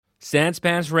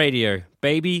Sanspants Radio.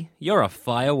 Baby, you're a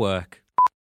firework.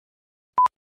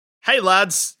 Hey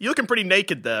lads, you're looking pretty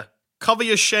naked there. Cover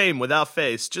your shame with our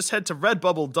face. Just head to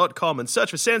redbubble.com and search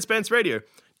for Sanspants Radio.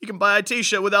 You can buy a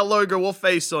t-shirt with our logo or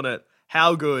face on it.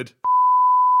 How good.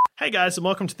 Hey guys, and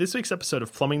welcome to this week's episode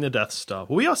of Plumbing the Death Star,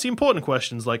 where we ask the important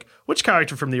questions like, which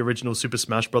character from the original Super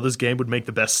Smash Bros. Game would make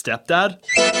the best stepdad?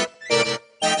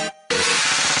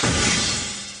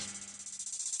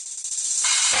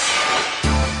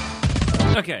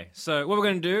 Okay, so what we're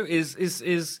going to do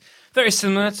is very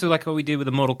similar to like what we did with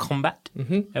the Mortal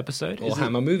Kombat episode. Or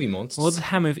Hammer Movie Monsters. Or the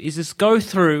Hammer is just go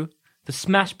through the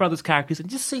Smash Brothers characters and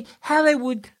just see how they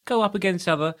would go up against each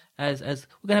other as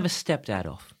we're going to have a stepdad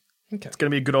off. Okay. It's going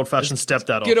to be a good old-fashioned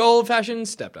stepdad off. Good old-fashioned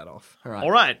stepdad off.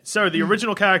 All right, so the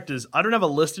original characters, I don't have a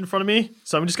list in front of me,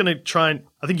 so I'm just going to try and...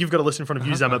 I think you've got a list in front of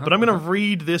you, Zamet, but I'm going to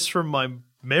read this from my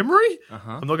memory.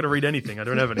 I'm not going to read anything. I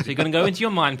don't have So anything. you're going to go into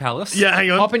your mind palace. Yeah,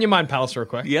 hang on. Hop in your mind palace real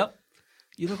quick. Yep.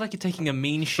 You look like you're taking a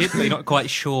mean shit, but you're not quite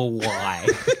sure why.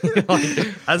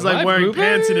 As I'm wearing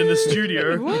pants and in the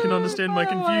studio, you can understand my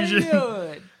confusion.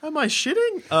 Good. Am I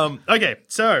shitting? Okay,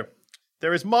 so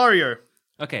there is Mario.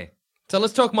 Okay. So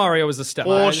let's talk Mario as a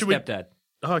stepdad. Or should we... Stepdad.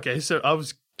 Okay, so I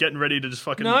was getting ready to just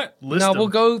fucking list No, them. we'll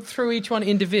go through each one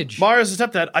individually. Mario as a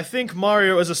stepdad. I think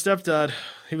Mario as a stepdad,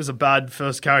 he was a bad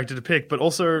first character to pick, but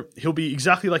also he'll be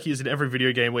exactly like he is in every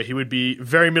video game where he would be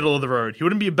very middle of the road. He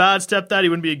wouldn't be a bad stepdad, he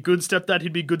wouldn't be a good stepdad,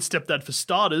 he'd be a good stepdad for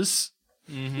starters.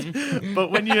 But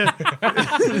when you...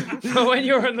 when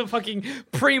you're in the fucking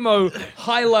primo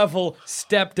high-level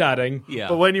stepdadding. Yeah.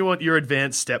 But when you want your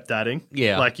advanced stepdadding,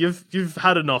 Yeah. like you've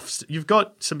had enough, you've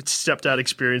got some stepdad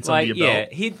experience under your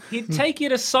belt. He'd take you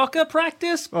to soccer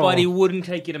practice, but he wouldn't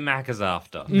take you to Macca's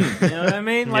after. You know what I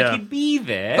mean? Like, Yeah. he'd be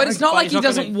there. But it's not like he's he not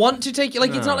doesn't gonna- want to take you.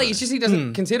 Like, it's not like, it's just he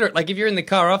doesn't consider it. Like, if you're in the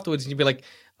car afterwards and you'd be like,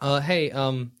 hey,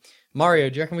 Mario,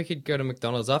 do you reckon we could go to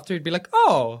McDonald's after? He'd be like,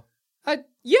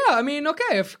 yeah, I mean,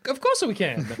 okay, of course we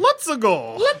can. Let's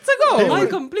go. Let's go. I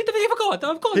completely forgot.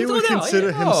 Of course, He it's would all out,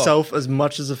 consider yeah. himself as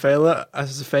much as a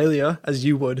failure as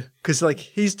you would, because like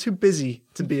he's too busy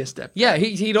to be a step. Yeah,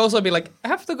 he'd also be like, I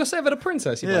have to go save it a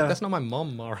princess. He'd be Yeah. like, that's not my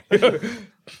mom, Mario.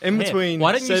 In between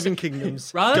why don't you saving sa-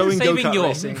 kingdoms, Rather going than saving go-kart your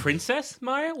racing. princess,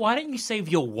 Mario, why don't you save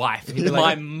your wife,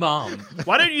 my mum?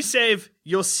 Why don't you save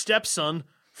your stepson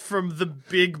from the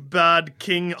big bad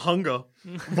King Hunger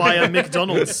via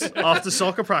McDonald's after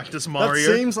soccer practice, That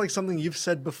Mario? seems like something you've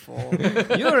said before.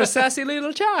 You're a sassy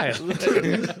little child.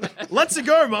 Let's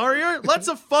go, Mario. Let's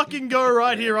a fucking go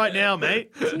right here, right now,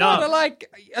 mate. Not No,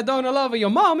 like, I don't love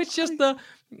your mom. It's just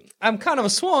I'm kind of a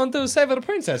swan to save a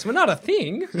princess. We're not a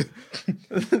thing.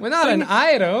 We're not an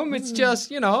item. It's just,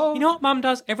 You know what Mum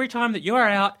does every time that you're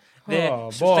out there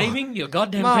Oh, boy. saving your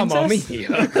goddamn Mamma princess?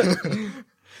 mia.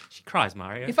 She cries,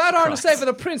 Mario. If I don't Cries. save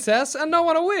the princess, and no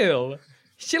one will,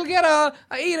 she'll get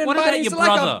eaten What by about these your like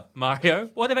brother, Mario?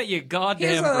 What about your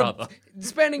goddamn brother?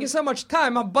 spending so much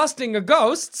time on busting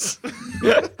ghosts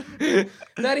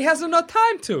that he has no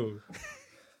time to.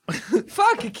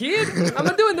 Fuck it, kid.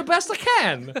 I'm doing the best I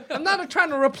can. I'm not trying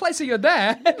to replace your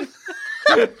dad.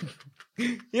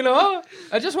 You know,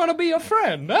 I just want to be your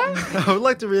friend, huh? I would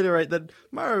like to reiterate that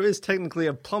Mario is technically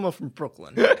a plumber from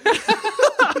Brooklyn.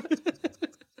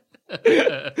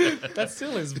 That's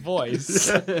still his voice.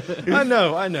 I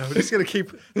know. We're just gonna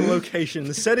keep the location,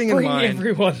 the setting in Bring mind.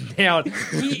 everyone down.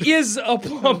 He is a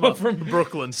plumber from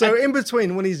Brooklyn. So in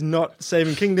between, when he's not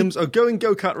saving kingdoms, or going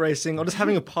go-kart racing, or just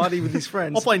having a party with his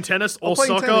friends, Or playing tennis, or playing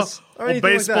soccer, tennis, or or anything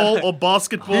like baseball, that. or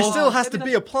basketball. he still has to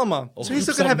be a plumber. So he's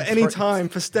not gonna have some any friends. time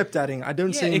for stepdadding. I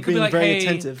don't Yeah, see it him could be being like, very hey,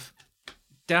 attentive.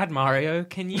 Dad Mario,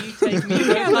 can you take me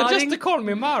Yeah, go-karting? just to call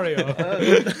me Mario.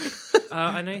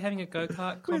 I know you're having a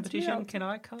go-kart competition. Can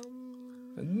I come?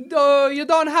 No, you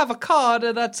don't have a card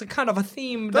that's a kind of a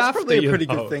themed That's after probably a you. pretty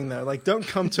good thing, though. Like, don't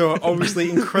come to obviously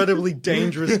incredibly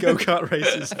dangerous go-kart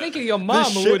races. I think your mom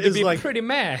shit would is be like- pretty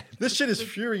mad. This shit is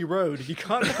Fury Road. You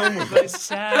can't come with this.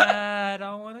 Sad.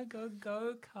 I want to go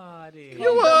go-karting. You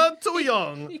are too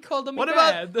young. He called him What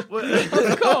dad. about...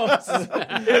 Of course.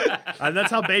 And that's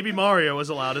how Baby Mario was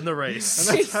allowed in the race.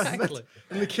 Exactly.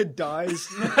 And the kid dies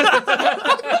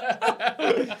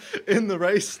in the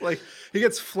race. Like, he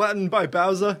gets flattened by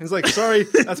Bowser. He's like, sorry,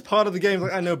 that's part of the game.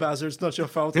 Like, I know, Bowser, it's not your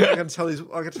fault. I gotta tell his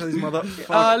mother.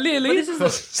 Fuck. Lily. But this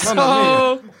is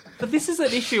So, But this is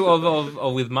an issue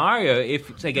of with Mario. If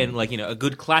it's, again, like, a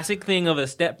good classic thing of a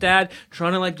stepdad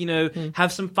trying to,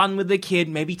 have some fun with the kid,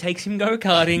 maybe takes him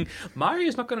go-karting.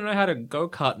 Mario's not going to know how to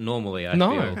go-kart normally,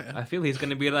 I feel he's going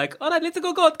to be like, all right, let's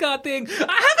go go-karting.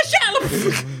 I have a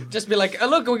shell! just be like, oh,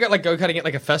 look, we got like go-karting at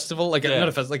like a festival, like Yeah. not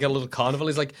a festival, like a little carnival. level.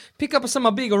 He's like, pick up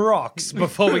some bigger rocks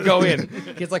before we go in.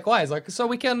 Kid's like, why? He's like, so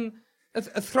we can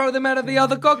throw them out of the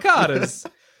other go-karters.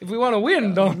 If we want to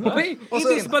win, don't we? Eat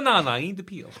this banana, eat the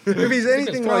peel. If he's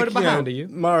anything throw like it behind you you.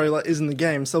 know, Mario like, is in the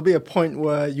game, so there'll be a point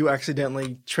where you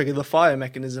accidentally trigger the fire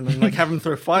mechanism and like have him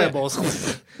throw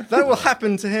fireballs. That will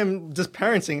happen to him just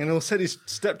parenting, and it'll set his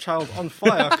stepchild on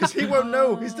fire because he won't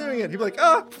know he's doing it. He'll be like,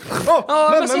 I'm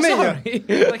Mamma so mia. sorry.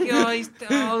 Like,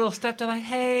 little stepdad, like,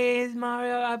 hey,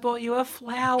 Mario, I bought you a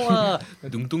flower.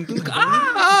 Dunk, dunk, dunk.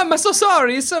 Ah! I'm so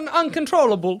sorry. It's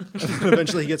uncontrollable.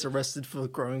 Eventually, he gets arrested for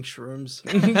growing shrooms.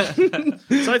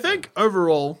 So I think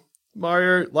overall,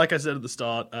 Mario, like I said at the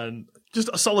start, and just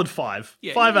a solid 5.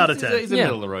 Yeah, 5 out of he's 10. He's a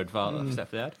middle of the road father,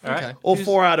 stepdad. All right. Okay. Or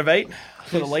 4 out of 8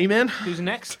 for the layman. Who's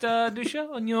next, Dusha,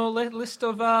 on your list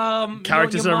of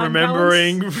Characters your I'm mind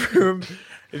remembering from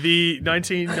the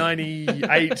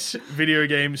 1998 video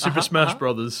game Super Smash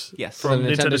Brothers. Yes. From The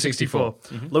Nintendo Nintendo 64.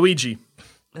 Luigi.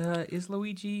 Is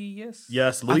Luigi? Yes.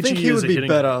 Yes, I Luigi think he is would a be hitting...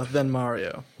 better than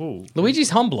Mario. Ooh. Luigi's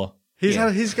humbler.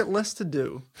 He's got less to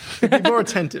do. He'd be more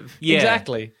attentive. Yeah.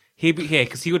 Exactly.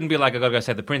 Because he wouldn't be like, I gotta go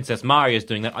save the princess. Mario's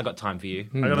doing that. I got time for you.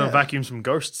 I gotta vacuum some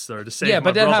ghosts though to save Yeah, my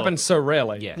but that brother. happens so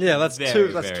rarely. Yeah. Yeah, that's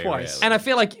Very, that's very twice. rarely. And I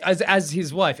feel like as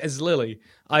his wife, as Lily,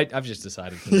 I've just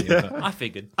decided to leave her. I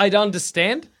figured. I'd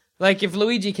understand. Like if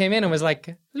Luigi came in and was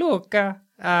like, "Look,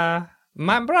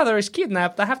 my brother is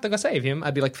kidnapped. I have to go save him."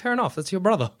 I'd be like, "Fair enough. That's your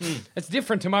brother." It's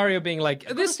different to Mario being like,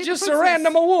 "This is just a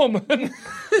random woman."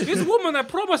 This woman, I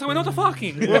promise, we're not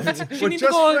fucking. She We're needs to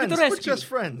just go friends. to the We're rescue. just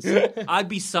friends. I'd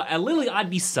be Lily. I'd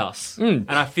be sus, and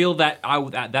I feel that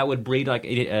that would breed like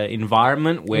an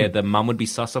environment where the mum would be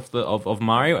sus of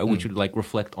Mario, which would like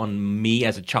reflect on me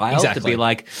as a child to Exactly. be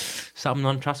like something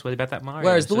untrustworthy about that Mario.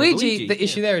 Whereas So Luigi, the yeah.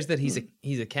 issue there is that he's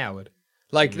a coward.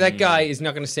 Like that guy is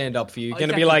not going to stand up for you. You're going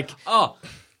to be like,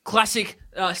 classic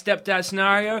stepdad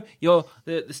scenario.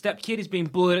 The step kid is being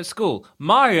bullied at school.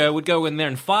 Mario would go in there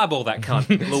and fireball that cunt.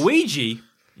 Luigi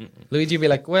Luigi would be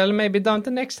like, well, maybe don't the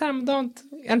next time, don't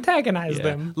antagonize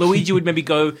them. Luigi would maybe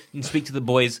go and speak to the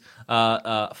boy's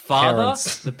father,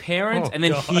 Parents. the parents, and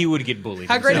then he would get bullied.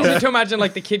 How great is himself. it to imagine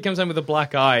like the kid comes in with a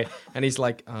black eye and he's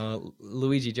like,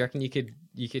 Luigi, do you reckon you could,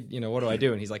 what do I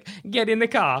do? And he's like, get in the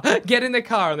car. And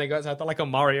they go outside to like a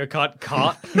Mario Kart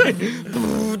cart,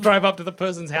 drive up to the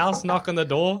person's house, knock on the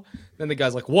door. Then the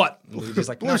guy's like, what? And Luigi's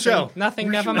like, nothing, shell.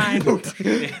 nothing, never mind.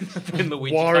 Then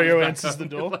Luigi Wario comes back answers the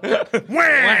door.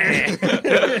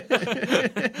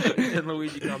 and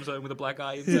Luigi comes home with a black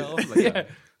eye himself. Like, Yeah.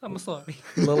 I'm sorry.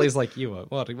 Lily's like,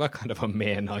 what kind of a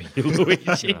man are you,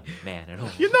 Luigi? Man at all.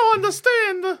 You don't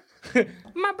understand.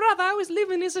 My brother always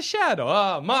living as a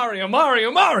shadow. Mario.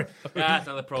 That's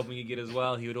another problem you get as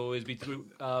well. He would always be through,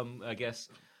 I guess,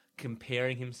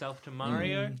 comparing himself to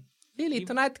Mario. Lily,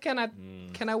 tonight can I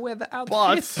wear the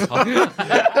outfit? But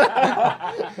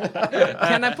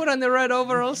Can I put on the red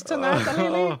overalls tonight,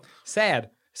 Lily?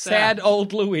 Sad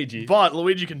old Luigi.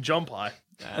 Luigi can jump high.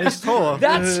 And he's taller.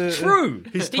 That's true.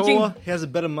 He's He can- taller. He has a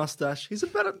better mustache. He's a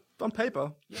better on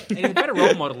paper. And he's a better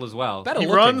role model as well. Better He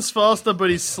looking. runs faster,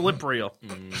 but he's slipperier.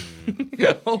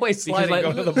 Always Because, sliding like,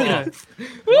 over the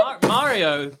bar.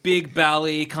 Mario, big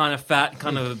belly, kind of fat,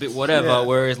 kind of a bit whatever, Yeah.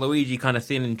 whereas Luigi kind of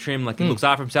thin and trim, like he looks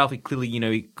after himself. He clearly,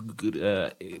 he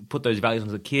could put those values on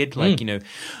the kid. Like,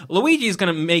 Luigi is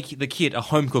going to make the kid a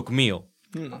home-cooked meal.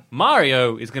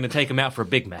 Mario is going to take him out for a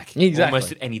Big Mac Exactly.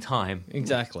 almost at any time.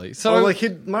 Exactly. So So, like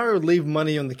Mario would leave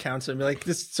money on the counter and be like,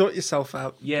 "Just sort yourself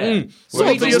out." Yeah. Sort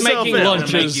Luigi's yourself making out.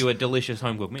 Lunches. lunches. Make you a delicious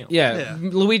home-cooked meal. Yeah,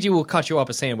 Luigi will cut you up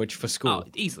a sandwich for school. Oh,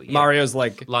 easily. Yeah. Mario's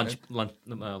like, Lunch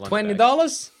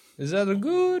 $20? Is that a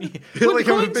good? Like a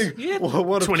coins? big, Yeah.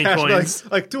 what 20 cash, coins.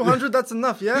 like 200. That's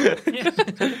enough, yeah.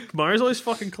 Mario's always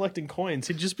fucking collecting coins.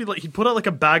 He'd just be like, he'd put out like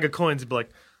a bag of coins. He'd be like,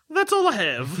 "That's all I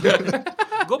have.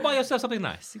 Go buy yourself something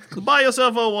nice. Buy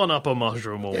yourself a one-upper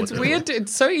mushroom or It's whatever." weird.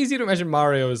 It's so easy to imagine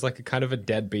Mario as like a kind of a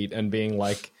deadbeat and being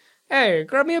like, "Hey,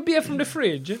 grab me a beer from the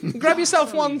fridge. Grab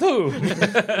yourself one too."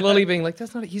 Lily being like,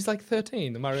 "That's not." He's like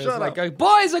 13. And Mario's Shut like, up.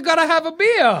 "Boys are gonna have a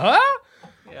beer, huh?"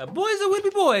 Yeah, boys will be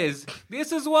boys.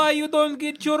 This is why you don't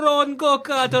get your own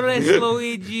go-kart race,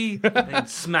 Luigi. And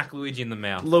smack Luigi in the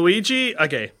mouth. Luigi,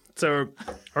 okay, so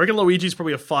I reckon Luigi's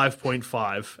probably a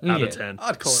 5.5 out Yeah. of 10.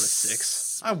 I'd call it a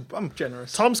 6. I'm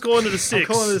generous. Tom's calling it a 6.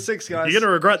 I'm calling it a 6, guys. You're going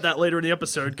to regret that later in the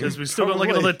episode because we've still got like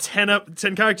Probably. another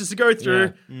 10 characters to go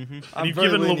through. Yeah. And you've very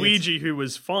given lenient. Luigi, who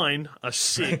was fine, a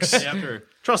 6. After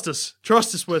Trust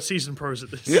us, we're seasoned pros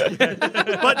at this.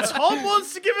 But Tom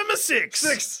wants to give him a 6.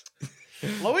 6.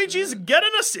 Luigi's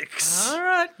getting a 6. all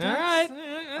right.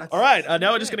 All right,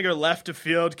 now we're just going to go left of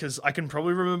field because I can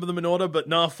probably remember them in order, but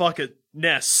nah, fuck it.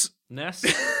 Ness. Ness.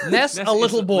 Ness, a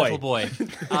little is boy. Little boy.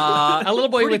 A little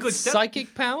boy Pretty with good step-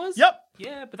 psychic powers? Yep.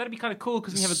 Yeah, but that'd be kind of cool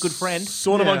because you have a good friend.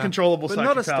 Sort of Yeah. uncontrollable But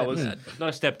psychic not a powers. stepdad. Not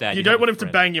a stepdad. You don't have want a him to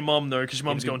friend. bang your mom, though, because your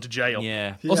mom's going to jail.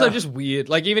 Yeah. Also, Yeah. just weird.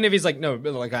 Like, even if he's like, no,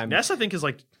 like I'm. Ness, I think, is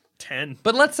like 10.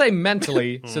 But let's say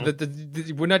mentally, so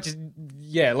that we're not just.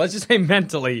 Yeah, let's just say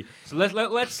mentally. So let's like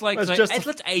Let's say, just-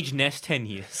 let's age Ness 10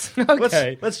 years.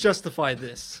 Okay. Let's justify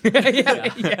this. yeah.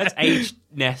 Let's age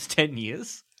Ness 10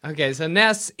 years. Okay, so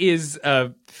Ness is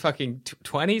fucking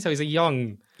 20, so he's a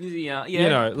young. Yeah, You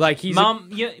know, like he's. Mum,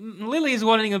 yeah, Lily's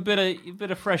wanting a bit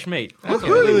of fresh meat. That's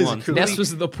what Lily's Lily a wants. cool- Ness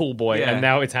was the pool boy, Yeah. and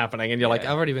now it's happening, and you're like, Yeah.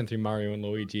 I've already been through Mario and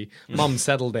Luigi. Mum,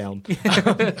 settle down.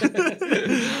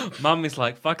 Mum is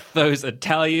like, fuck those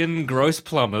Italian gross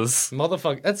plumbers.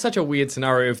 Motherfucker, that's such a weird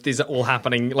scenario if these are all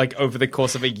happening like over the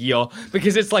course of a year,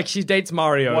 because it's like she dates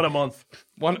Mario. What a month.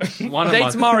 One a dates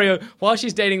month. Mario. While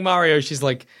she's dating Mario, she's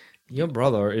like, your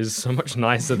brother is so much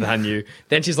nicer than you.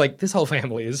 Then she's like, this whole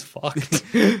family is fucked.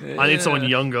 I need someone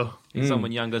younger.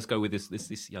 Someone young, let's go with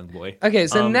this young boy. Okay,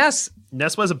 so Ness.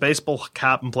 Ness wears a baseball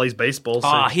cap and plays baseball. So.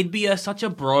 Ah, he'd be such a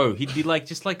bro. He'd be like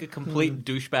just like a complete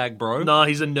douchebag bro. Nah,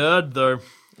 he's a nerd, though.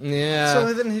 Yeah.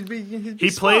 So then he'd be He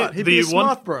smart. played He'd the be a one,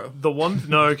 smart bro. the one.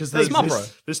 No, because there's, Smart bro.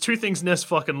 there's two things Ness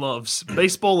fucking loves: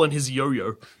 baseball and his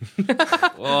yo-yo.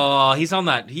 Oh, he's on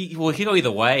that. He could go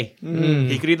either way.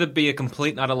 He could either be a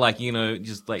complete utter like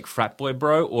just like frat boy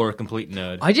bro or a complete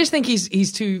nerd. I just think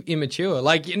he's too immature.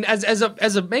 Like as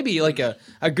a maybe like a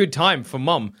good time for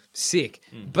mum, sick.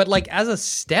 But like as a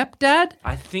stepdad,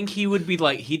 I think he would be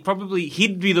like he'd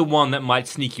be the one that might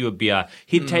sneak you a beer.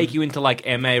 He'd take you into like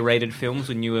MA rated films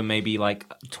when you were maybe like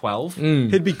 12.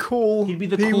 He'd be cool. He'd be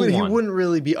the cool He one. wouldn't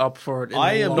really be up for it. in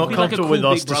I the am long not be run. like a comfortable cool with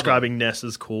us big brother. describing Ness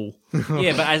as cool.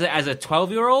 Yeah, but as a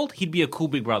 12-year-old, he'd be a cool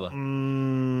big brother.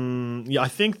 Yeah, I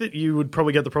think that you would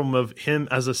probably get the problem of him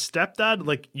as a stepdad.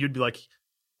 Like, you'd be like,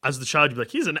 as the child, you'd be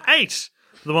like, he's an 8.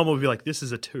 The mom would be like, this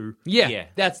is a 2. Yeah,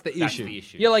 that's the that's issue. the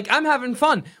issue. You're like, I'm having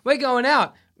fun. We're going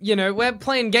out. We're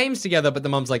playing games together. But the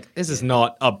mum's like, this is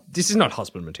not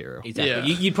husband material.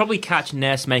 Exactly. Yeah. You'd probably catch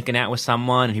Ness making out with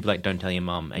someone, and he'd be like, "Don't tell your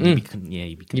mum." And you'd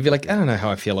be You'd be like, I don't know how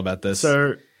I feel about this.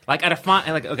 So, like at a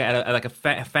family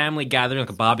gathering, like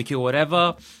a barbecue or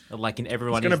whatever. Like in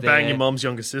everyone he's going is to bang there. your mom's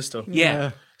younger sister.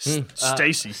 Yeah.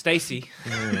 Stacy. Stacy.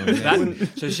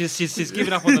 So she's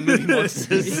given up on the movie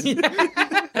monsters.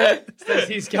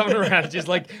 He's coming around, just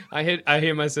like I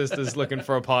hear my sister's looking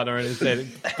for a partner, and instead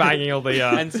banging all the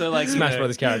And so like Smash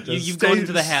Brothers characters. You've gone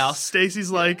into the house.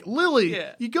 Stacy's like, Lily,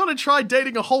 Yeah. you got to try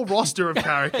dating a whole roster of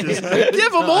characters.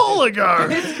 Give them all a go.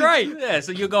 It's great. Yeah,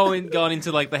 so you're going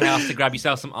into like the house to grab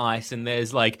yourself some ice, and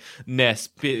there's like Ness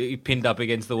pinned up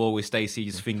against the wall with Stacy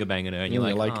just finger banging her, and you're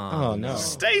like, oh no.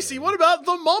 Stacy, what about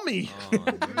the mommy?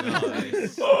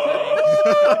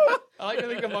 I like to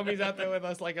think the mummy's out there with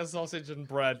us like a sausage and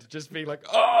bread, just being like,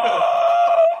 oh!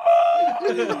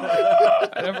 And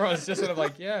everyone's just sort of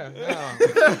like, yeah,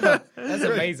 wow. That's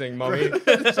amazing, mommy.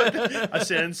 A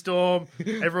sandstorm.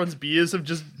 Everyone's beers have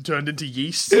just turned into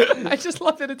yeast. I just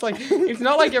love that it's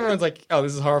not like everyone's like, oh,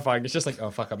 this is horrifying. It's just like,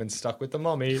 oh, fuck, I've been stuck with the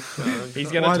mommy.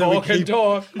 He's going Why to do we talk and keep-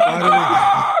 talk.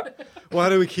 Why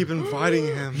do we keep inviting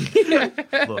him?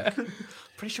 Look,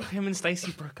 pretty sure him and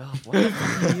Stacy broke up. What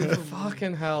the fuck?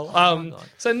 Fucking hell.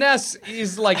 So Ness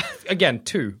is like, again,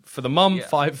 2 for the mum,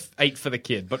 5, 8 for the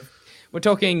kid. But we're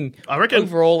talking I reckon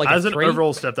overall like as a an 3.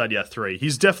 overall stepdad, yeah, 3.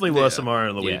 He's definitely worse than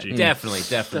Mario and Yeah, Luigi.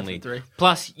 definitely. Three.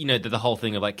 Plus, the whole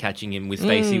thing of like catching him with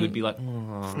Stacy would be like, You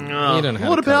don't have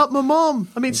What to about my mom?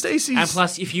 I mean, Stacy's. and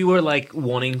plus, if you were like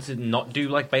wanting to not do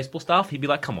like baseball stuff, he'd be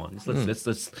like, "Come on, let's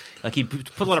like he'd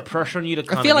put a lot of pressure on you to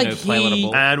kind feel of like play a lot of he-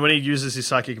 ball." And when he uses his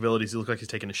psychic abilities, he looks like he's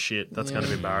taking a shit. That's kind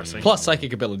of embarrassing. Plus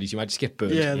psychic abilities, you might just get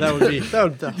burned. Yeah, that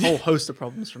would a whole host of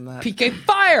problems from that. PK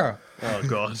fire! Oh,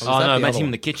 God. Oh that no, the imagine other him in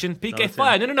one? the kitchen. PK that's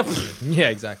fire! No. Yeah,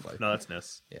 exactly. No, that's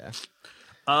Ness. Yeah.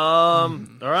 All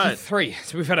right. 3.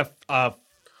 So we've had a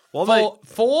Well,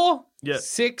 4, Yeah.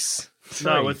 6,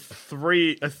 3. no, with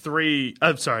 3, a 3.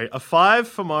 I'm sorry, a 5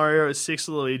 for Mario, a 6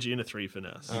 for Luigi, and a 3 for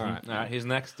Ness. All right. All right, who's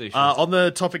next? On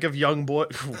the topic of young boys,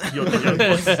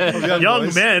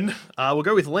 boys. men, we'll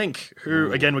go with Link,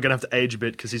 who again we're gonna have to age a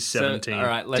bit because he's 17. all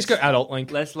right, let's Just go adult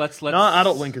Link. Let's No,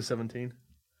 adult Link is 17.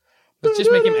 Let's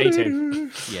just make him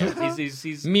 18. Yeah,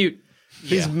 he's Mute.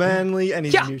 He's manly and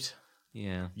he's Yeah. mute.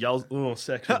 yeah. Yells. Oh,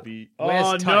 sex would be. Where's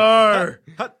Oh tight? no!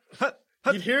 Hut, hut.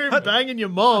 You'd hear him banging your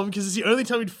mom because it's the only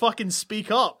time he'd fucking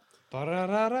speak up.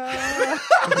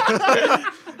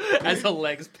 As the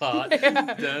legs part. No,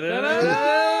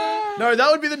 that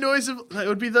would be the noise of. That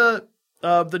would be the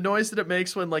noise that it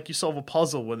makes when like you solve a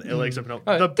puzzle when the legs open up.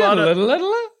 Oh, The butter.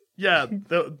 Yeah,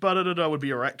 the ba-da-da-da would be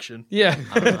erection. Yeah.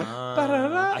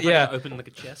 Yeah, open like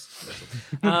a chest.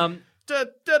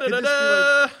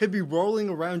 Da-da-da-da-da. He'd be rolling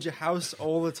around your house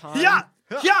all the time. Yeah!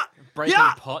 Breaking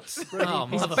Yeah! pots. He's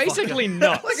Motherfucker. basically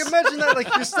nuts. Like, imagine that,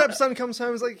 like, your stepson comes home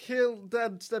and is like, here,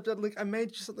 stepdad, like, I made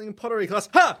you something in pottery class.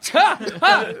 Ha!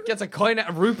 Gets a coin,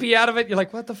 a rupee out of it. You're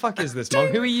like, what the fuck is this, Mom?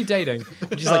 Who are you dating?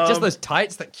 And she's like, just those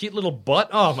tights, that cute little butt.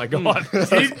 Oh my god.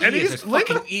 His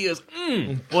fucking ears.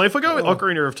 Well, if we go with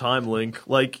Ocarina of Time, Link,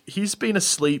 like, he's been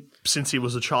asleep since he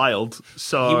was a child,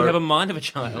 so... He would have a mind of a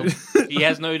child. He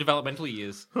has no developmental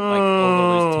years. Like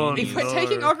all those teen If years. we're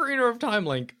taking Ocarina of Time,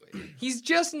 Link, he's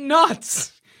just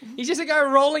nuts. He's just a guy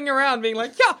rolling around being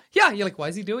like, yeah. You're like, why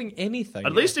is he doing anything?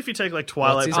 At least if you take, like,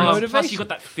 Twilight his Princess... motive? Plus, you got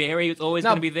that fairy that's always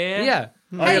going to be there. Yeah.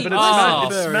 Oh, yeah, but it's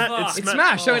Oh, It's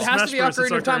Smash, so it has to be Bros, it's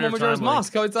Ocarina of Time or Ocarina of Majora's Time,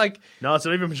 Mask. So it's like, No, it's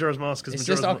not even Majora's Mask. it's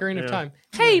just Ocarina of Time.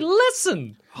 Hey,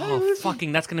 listen. Oh,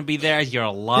 fucking, that's going to be there as your He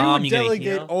alarm. would You're going to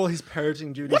delegate hear. all his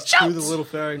parenting duties to the little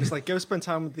fairy and just like, go spend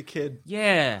time with the kid.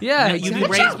 Yeah. Yeah, No, you'd be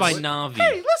exactly. raised by Navi.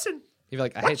 Hey, listen! You're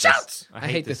like, I hate this. I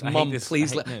hate this. I hate Mum, this.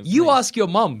 please. I hate- no, You please. ask your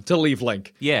mum to leave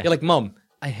Link. Yeah. You're like, Mum,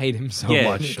 I hate him so Yeah,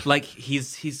 much. like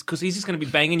he's because he's just going to be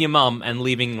banging your mum and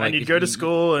leaving. Like, And you'd go to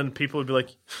school and people would be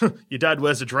like, your dad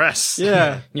wears a dress.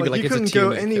 Yeah. You'd be like, you it's a couldn't go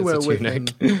tunic, anywhere it's a with tunic.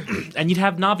 him. and you'd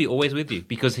have Navi always with you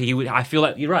because he would. I feel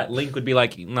like you're right. Link would be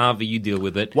like, Navi, you deal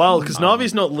with it. Well, because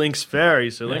Navi's not Link's fairy,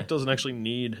 so Link doesn't actually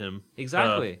need him.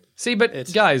 Exactly. See,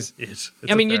 but guys, It's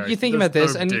I mean, a you're fairy. thinking There's about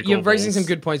this, no and dick you're or raising some balls.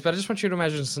 good points, but I just want you to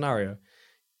imagine a scenario.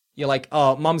 You're like,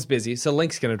 oh, Mum's busy, so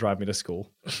Link's going to drive me to school.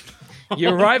 You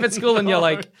arrive at school and you're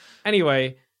like,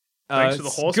 anyway... Thanks for the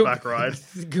horseback ride.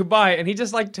 Goodbye. And he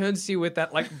just like turns to you with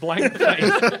that like blank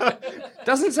face.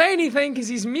 Doesn't say anything because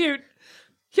he's mute.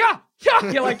 Yeah.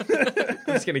 You're like, I'm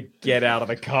just going to get out of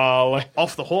the car. Like,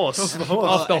 Off the horse.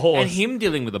 off the horse. And him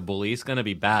dealing with a bully is going to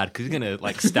be bad because he's going to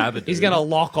like stab it. He's going to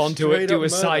lock onto Straight it, do up a murder.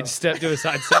 sidestep,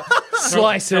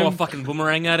 slice throw a him. fucking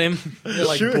boomerang at him. You're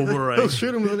like, He'll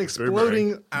shoot him with an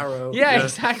exploding arrow. yeah,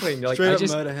 exactly. And you're like, Straight up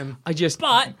murder him.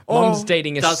 But Mom's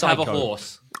dating a does psycho. have a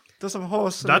horse. Does have a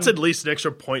horse. That's at least an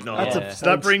extra point now. That's a So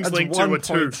that point. brings That's Link to 1 a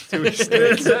 2. point to his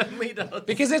state. Certainly does.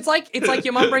 Because it's like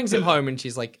your mum brings him home and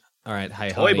she's like, all right,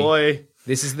 hey, Boy, honey. boy.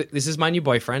 This is my new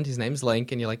boyfriend. His name's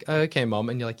Link. And you're like, oh, okay, Mom.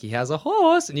 And you're like, he has a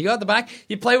horse. And you go at the back,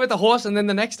 you play with the horse, and then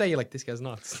the next day you're like, this guy's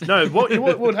nuts. No, what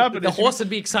would happen The is horse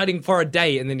would be exciting for a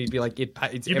day, and then you'd be like, you'd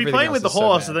be playing with the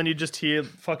horse, and then you'd just hear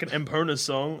fucking Empona's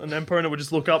song, and Empona would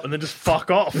just look up and then just fuck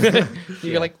off.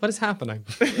 you're like, what is happening?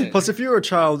 Plus, if you were a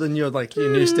child and you're like,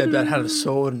 your new stepdad had a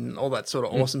sword and all that sort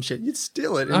of awesome shit, you'd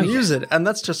steal it and use it. And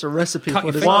that's just a recipe Cut for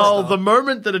your disaster. Well, the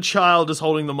moment that a child is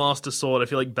holding the master sword, I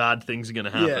feel like bad things are going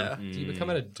to happen. Yeah. Do you become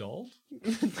an adult?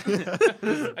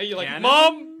 Are you like, Canon?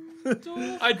 Mom?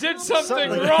 I did something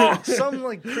like, wrong. Some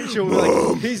like creature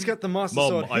will like, he's got the master Mom,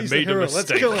 sword. I He's made the a hero. Let's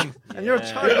mistake. kill him. And you're a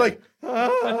child, like,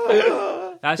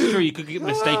 That's true. You could get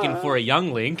mistaken for a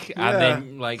young Link, and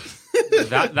then like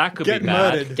that could Get be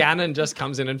bad. murdered. Ganon just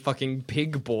comes in and fucking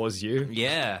pig bores you.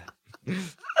 Yeah,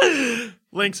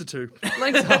 Link's a 2.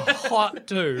 Link's a hot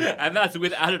too. and that's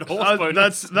with added horse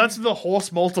bonus. That's the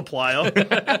horse multiplier.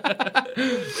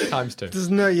 Times 2. there's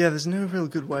no real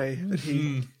good way that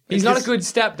he. He's not a good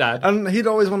stepdad. And he'd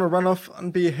always want to run off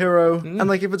and be a hero. And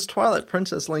like, if it's Twilight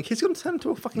Princess Link, he's going to turn into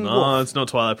a fucking No, wolf. it's not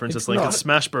Twilight Princess It's Link. not. It's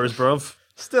Smash Bros, bruv.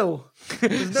 Still,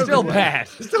 Still bad.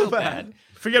 still bad.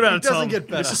 Forget about it, doesn't Tom. get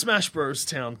better. This is Smash Bros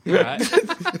town. Right.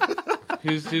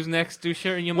 Who's next? Do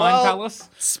share in your Well- mind palace?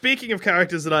 Speaking of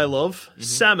characters that I love,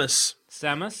 Samus.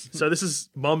 Samus. So this is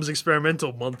Mum's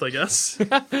experimental month, I guess.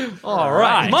 All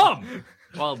right. Mom!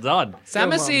 Well done.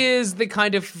 Samus Mom. is the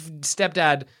kind of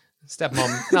stepmom.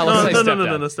 No, No, let's say no,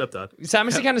 stepdad. no, stepdad. Samus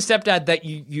is the kind of stepdad that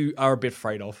you are a bit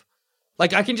afraid of.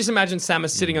 Like, I can just imagine Samus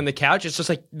sitting on the couch. It's just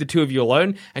like the two of you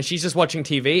alone, and she's just watching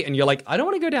TV, and you're like, I don't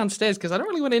want to go downstairs because I don't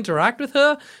really want to interact with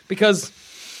her because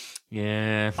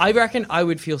Yeah. I reckon I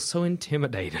would feel so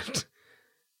intimidated.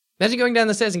 Imagine going down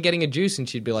the stairs and getting a juice, and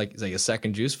she'd be like, is that your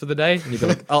second juice for the day? And you'd be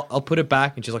like, I'll put it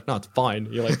back. And she's like, no, it's fine.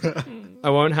 You're like, I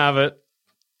won't have it.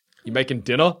 You making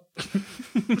dinner?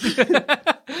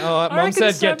 Mom reckon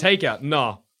said Sam- get takeout.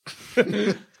 No.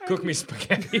 Cook me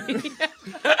spaghetti.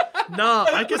 Nah,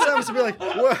 I guess Samus would be like,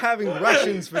 we're having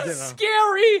rations for dinner.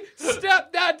 Scary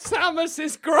stepdad Samus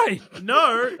is great.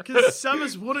 no, because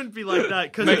Samus wouldn't be like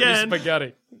that. Because Make me again,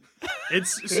 spaghetti.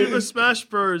 it's Super Smash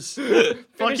Bros.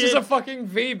 Finishes a Fucking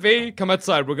fucking VB. Come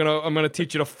outside. I'm gonna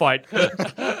teach you to fight.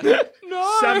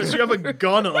 Samus, you have a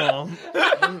gun arm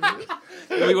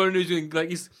All you want to do is like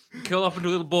you curl up into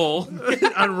a little ball,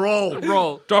 and roll.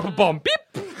 roll. Drop a bomb. Beep.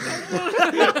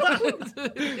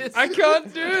 I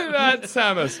can't do that,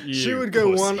 Samus. She would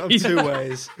go one of two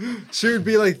ways. She would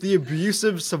be like the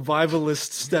abusive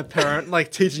survivalist step parent,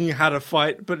 like teaching you how to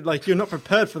fight, but like you're not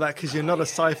prepared for that because you're not a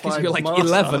sci-fi. Because you're like master.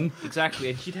 11. Exactly,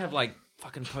 and she'd have like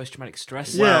fucking post-traumatic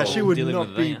stress. Yeah, while she would dealing not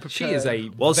with be that. prepared. She is a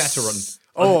Well, veteran.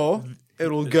 Or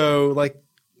it'll go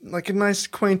like a nice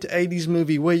quaint 80s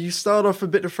movie where you start off a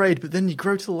bit afraid, but then you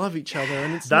grow to love each other,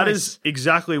 and it's That nice. is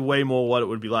exactly way more what it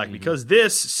would be like because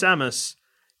this Samus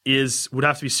would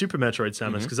have to be Super Metroid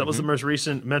Samus because that was the most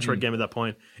recent Metroid game at that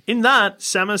point. In that,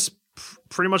 Samus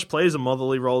pretty much plays a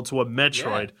motherly role to a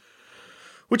Metroid.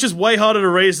 Which is way harder to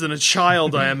raise than a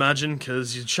child, I imagine,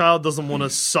 because your child doesn't want to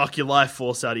suck your life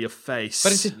force out of your face.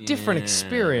 But it's a different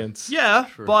experience. yeah,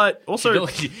 but also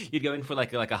You'd go in for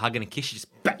like a hug and a kiss, she just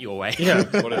bat you away. Yeah.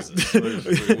 What is this?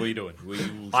 What are you doing? Will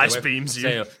you Ice beams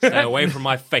you. Stay away from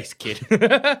my face, kid.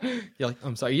 You're like,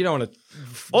 I'm sorry, you don't want to.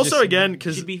 Also, again,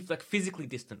 because She'd be like physically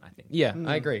distant, I think. Yeah,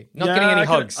 I agree. Not getting any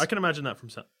hugs. I can imagine that from.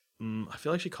 I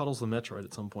feel like she cuddles the Metroid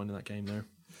at some point in that game, though.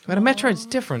 But a Metroid's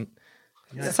different.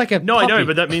 It's like a No, I know, puppy.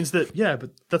 but that means that but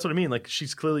that's what I mean. Like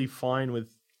she's clearly fine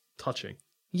with touching.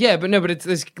 Yeah, but no, but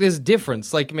there's a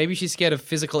difference. Like maybe she's scared of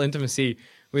physical intimacy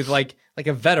with like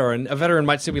a veteran. A veteran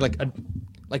might still be like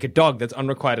a dog that's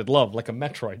unrequited love, like a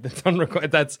Metroid that's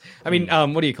unrequited. That's I mean,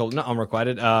 what do you call it? Not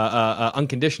unrequited,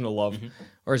 unconditional love.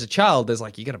 Or as a child, there's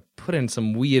like you got to put in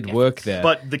some weird work there.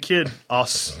 But the kid,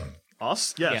 us,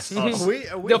 yes, Yes. us. Are we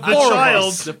The four of child,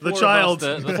 us. the Four of child,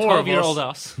 us, the the four of 12-year-old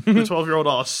us, us. the 12-year-old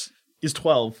us is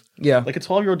 12. yeah, Like a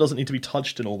 12-year-old doesn't need to be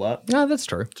touched and all that. no, that's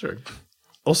true. True.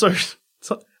 Also,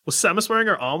 was Samus wearing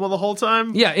her armor the whole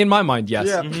time? Yeah, in my mind, yes.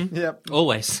 Yeah, yeah.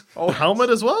 Always. Oh,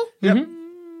 helmet as well?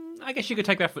 I guess you could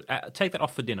take that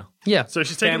off for dinner. Yeah. So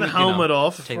she's taking Family the helmet dinner.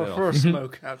 off. Take that For off. a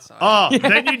smoke outside.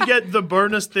 Then you'd get the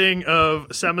bonus thing of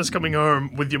Samus coming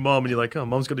home with your mom, and you're like, oh,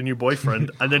 mom's got a new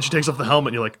boyfriend. And then she takes off the helmet,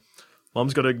 and you're like,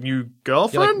 mom's got a new You're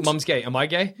girlfriend? like, Mum's gay. Am I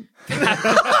gay?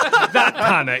 that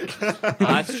panic.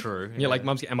 That's true. You're like,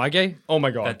 Mum's gay. Am I gay? Oh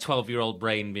my god. That 12-year-old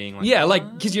brain being like, Yeah,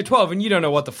 like, because you're 12 and you don't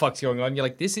know what the fuck's going on. You're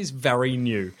like, this is very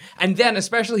new. And then,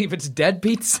 especially if it's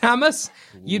deadbeat Samus,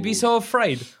 you'd be so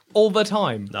afraid all the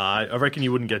time. Nah, I reckon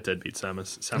you wouldn't get deadbeat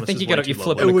Samus. Samus I think is you way gotta- too you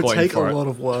flip lovely. It would coin take a for it. lot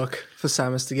of work for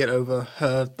Samus to get over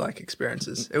her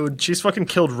experiences. It would. She's fucking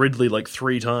killed Ridley like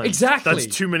 3 times. Exactly. That's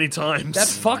too many times. That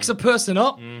fucks a person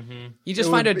up. You just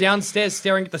It find would her be- downstairs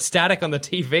staring at the static on the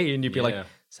TV, and you'd be like, Yeah.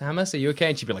 Samus, are you okay?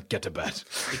 And she'd be like, get to bed.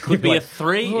 It could be a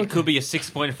 3, it could be a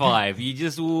 6.5. You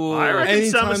just... Ooh. I reckon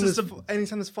Anytime Samus is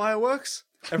anytime there's fireworks,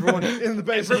 everyone in the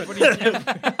basement.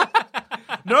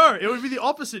 No, it would be the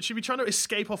opposite. She'd be trying to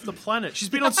escape off the planet. She's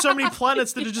been on so many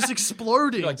planets that are just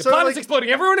exploding. Like, the So, planet's like- exploding.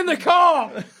 Everyone in the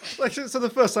car! Like, so the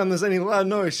first time there's any loud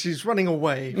noise, she's running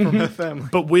away from her family.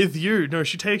 But with you, no,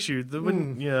 she takes you. They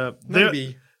wouldn't, yeah.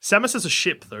 maybe. Samus has a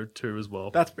ship though too as well.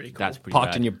 That's pretty cool. That's pretty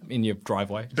Parked bad. in your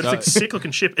driveway. But it's like a sick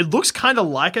looking ship. It looks kind of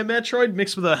like a Metroid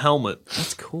mixed with a helmet.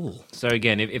 That's cool. So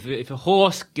again, if a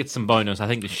horse gets some bonus, I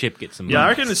think the ship gets some Yeah,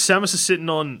 I bonus. reckon Samus is sitting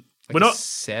on. Like we're not.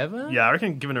 7? Yeah, I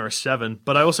reckon giving her a 7.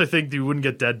 But I also think you wouldn't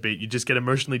get deadbeat. You just get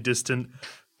emotionally distant.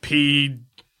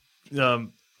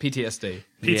 PTSD. PTSD.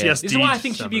 Yeah. This is why I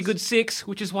think she'd be a Samus. good 6,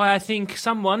 which is why I think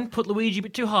someone put Luigi a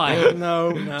bit too high.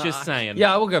 No. Just saying.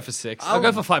 Yeah, I will go for 6. I'll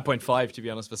go for 5.5, to be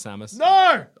honest, for Samus.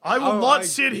 No, I will Oh, not I-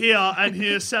 sit here and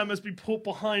hear Samus be put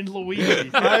behind Luigi.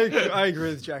 I agree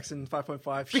with Jackson.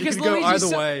 5.5. She Because could go Luigi's either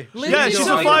so, way. Luigi's Yeah, she's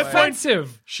so a 5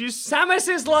 offensive. She's Samus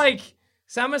is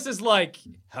like,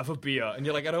 have a beer, and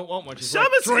you're like, I don't want one. She's like,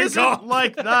 Samus drink isn't up.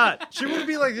 like that. She would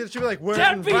be like, we're eating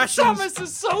Deadbeat rations. Samus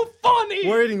is so funny.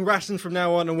 We're eating rations from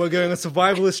now on, and we're going on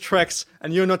survivalist treks.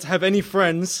 And you're not to have any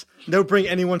friends. Don't bring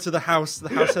anyone to the house. The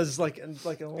house has like an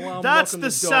alarm. That's lock on the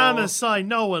door. Samus I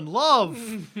know and love.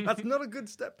 That's not a good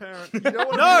step parent. You don't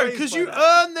want to No, be raised because by you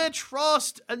that. earn their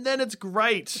trust and then it's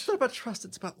great. It's not about trust.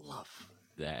 It's about love.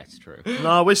 That's true.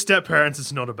 No, we're step parents.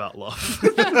 It's not about love.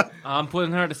 I'm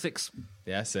putting her at a 6.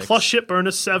 Yeah, 6. Plus ship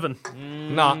bonus 7.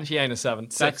 Nah, she ain't a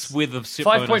 7. 6. That's with a ship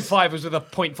bonus. 5.5 was with a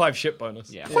 0.5 ship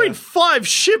bonus. Yeah. 0.5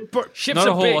 ship bonus. Ships Not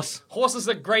are a big. horse. Horses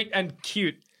are great and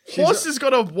cute. Horse has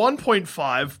got a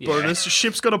 1.5 bonus.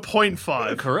 Ship's got a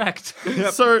 0.5. Correct.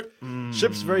 So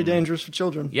Ship's very dangerous for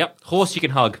children. Yep. Horse you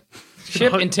can hug.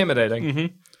 Ship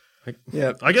intimidating.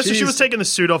 Yeah. I guess if she She's- was taking the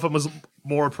suit off and was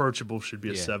more approachable, she'd be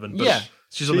a 7. But Yeah.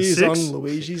 she's on a She's 6. on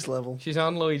Luigi's level. She's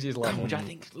on Luigi's level. Which I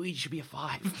think Luigi should be a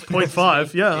 5.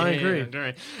 0.5. Yeah, I agree.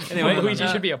 Anyway, Luigi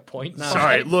should be a point.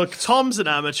 Sorry, look, Tom's an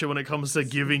amateur when it comes to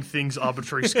giving things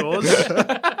arbitrary scores.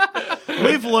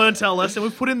 We've learnt our lesson.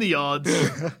 We've put in the yards.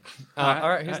 All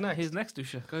right, who's next? Who's next,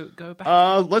 Dusha? Go back.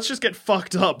 Let's just get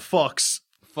fucked up, Fox.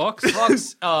 Fox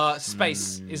Fox,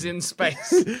 space is in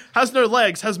space. Has no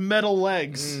legs, has metal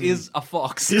legs. is a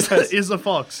fox. Is a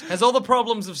fox. Has all the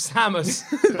problems of Samus,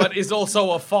 but is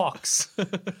also a fox.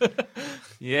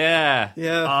 Yeah,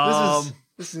 Yeah.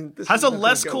 This Has is a not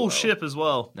less gonna go cool well. ship as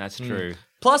well. that's true.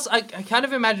 Plus, I kind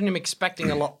of imagine him expecting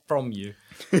a lot from you.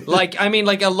 Like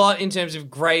a lot in terms of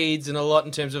grades and a lot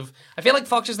in terms of... I feel like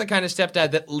Fox is the kind of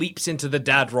stepdad that leaps into the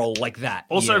dad role like that.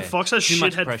 Also, Yeah. Fox has Too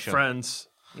much shithead pressure. friends.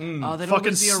 Oh, they'd Fucking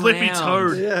always be Slippy around.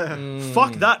 Toad. Yeah.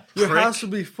 Fuck that Your prick. house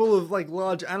would be full of like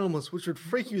large animals, which would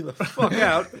freak you the fuck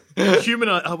out. Human,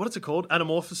 what is it called?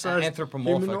 Anamorphized?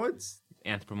 Anthropomorphic. Humanoids.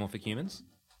 Anthropomorphic humans.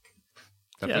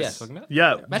 Yes. What you're talking about?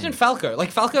 Yeah. Imagine Falco.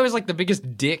 Like, Falco is like the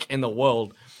biggest dick in the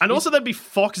world. And also there'd be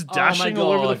Fox dashing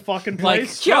all over the God. fucking Like,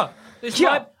 place.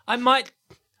 I might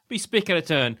be speaking out of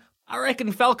turn. I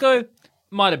reckon Falco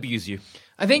might abuse you.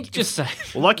 I think Just say.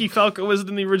 Lucky Falco isn't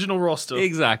in the original roster.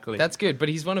 Exactly. that's good, but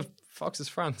he's one of Fox's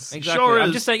friends. exactly. sure I'm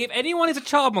is. just saying, if anyone is a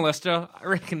child molester, I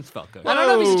reckon it's Falco. I don't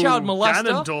know if he's a child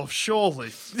molester, Ganondorf,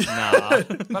 surely. Nah.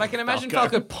 but I can imagine Falco.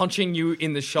 Falco punching you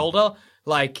in the shoulder,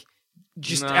 like,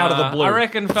 just out of the blue. I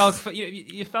reckon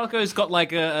Falco's got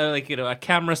like a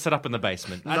camera set up in the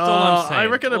basement. That's all I'm saying. I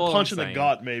reckon a All punch I'm in the saying.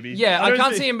 gut, maybe. Yeah, I don't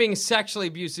can't think- see him being sexually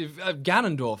abusive of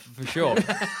Ganondorf for sure.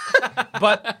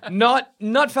 But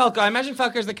not Falco. I imagine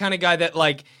Falco's the kind of guy that,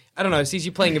 like, I don't know, sees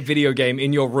you playing a video game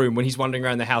in your room when he's wandering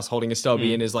around the house holding a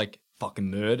stubby and is like,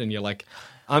 fucking nerd, and you're like,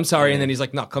 I'm sorry, and then he's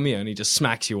like, no, come here, and he just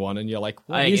smacks you one, and you're like,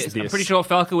 what is this? I'm pretty sure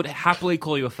Falco would happily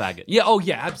call you a faggot. Yeah, oh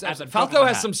yeah, absolutely. drop of Falco a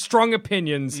has hat. some strong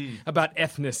opinions about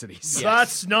ethnicities.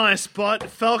 That's nice, but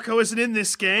Falco isn't in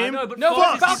this game. know, but No, Fox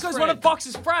but is Falco's his one of friend.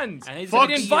 Fox's friends. And he's So gonna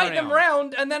he'd be invite them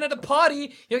around. around, and then at a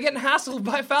party, you're getting hassled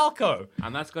by Falco.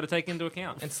 And that's got to take into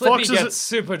account. And Slippy Fox is gets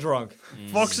super drunk.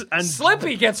 Fox and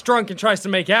Slippy gets drunk and tries to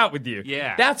make out with you.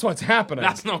 Yeah. That's what's happening.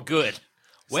 That's not good.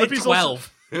 We're Slippy's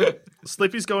 12.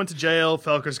 Slippy's going to jail,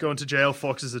 Falco's going to jail,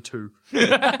 Fox is a 2.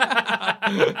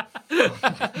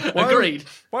 Agreed.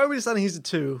 Why are we deciding he's a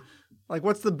 2? Like,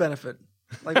 what's the benefit?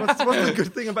 Like, what's the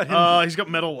good thing about him? He's got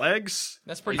metal legs.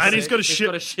 That's pretty And sick. he's got a He's ship.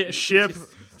 got a ship.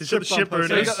 He's got the ship bumper.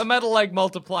 So you bonus. got the metal leg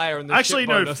multiplier and the Actually, ship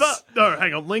no. bonus. No,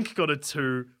 hang on. Link got a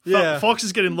 2. Yeah. Fox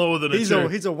is getting lower than a He's 2. a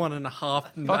 1.5.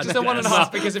 Fox is a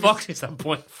 1.5 because if Fox is a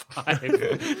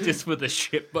 0.5 just for the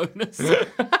ship bonus.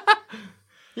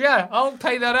 yeah, I'll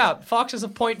pay that out. Fox is a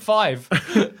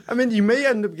 0.5. I mean, you may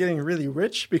end up getting really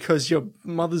rich because your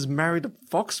mother's married a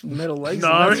fox with metal legs. No,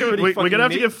 and I that's reckon pretty we're fucking going to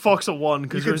have to neat. give Fox a 1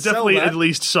 because You could there's sell definitely that, at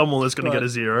least someone that's going to but- get a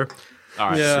 0. All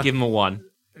right, Yeah. give him a 1.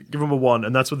 Give him a 1,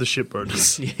 and that's with the ship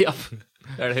bonus. Yep.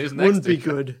 All right, who's next? Wouldn't be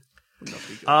good.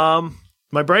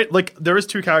 My brain, like, there is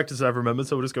 2 characters that I've remembered,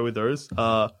 so we'll just go with those.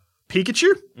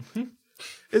 Pikachu?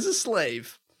 Is a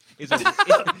slave. Is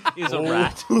a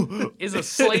rat. Is a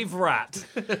slave rat.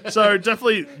 So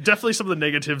definitely some of the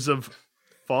negatives of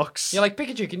Fox. You're like,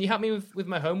 Pikachu, can you help me with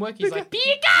my homework? He's like,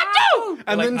 Pikachu!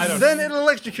 And Like, I don't then it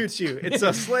electrocutes you. It's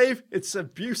a slave. It's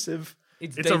abusive.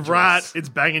 It's dangerous. a rat. It's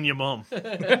banging your mom.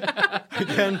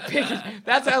 Again,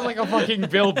 That sounds like a fucking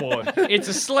billboard. It's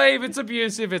a slave, it's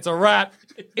abusive, it's a rat,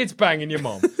 it's banging your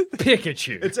mom.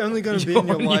 Pikachu. it's only going to be in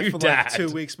your Your life new for dad. like 2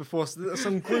 weeks before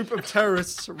some group of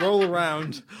terrorists roll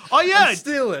around Oh yeah, and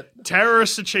steal it.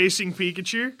 terrorists are chasing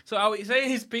Pikachu. So are we saying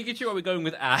he's Pikachu or are we going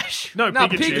with Ash? No, No,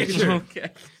 Pikachu. Pikachu. Okay.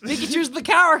 Pikachu's the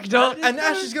character. And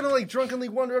Ash is going to like drunkenly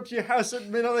wander up to your house at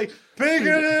midnight like,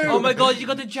 Pikachu! Oh my god, you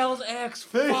got the Gels X.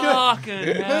 Pika. Fucking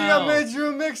Hey, hell. I made you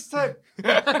a mixtape.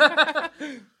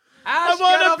 I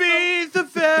want to be the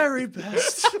very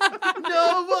best.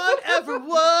 No one ever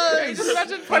was. Just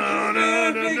imagine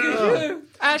fucking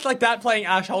Ash like that playing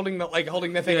Ash holding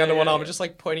the thing under one arm and just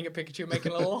like pointing at Pikachu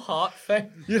making a little heart thing.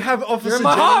 You'd have You're Officer in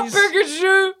my heart, Jenny's.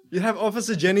 Pikachu! You'd have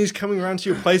Officer Jenny's coming around to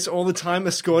your place all the time,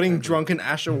 escorting drunken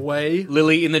Ash away.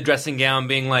 Lily in the dressing gown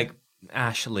being like,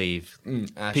 Ash, leave.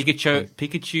 Ash.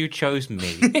 Pikachu chose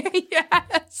me.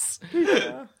 Yes.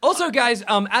 Also, guys,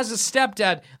 as a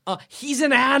stepdad, he's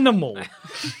an animal.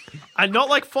 And not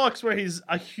like Fox, where he's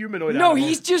a humanoid. No, animal.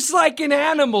 he's just like an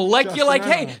animal. Like Just you're like,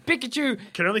 an hey, animal. Pikachu,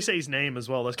 Can only say his name as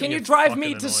well. That's can gonna you get drive fucking me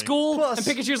to annoying. school? Plus-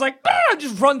 And Pikachu's like, "Bah!"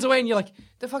 just runs away, and you're like,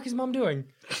 the fuck is mom doing?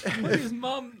 His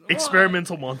mum.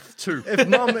 Experimental month 2.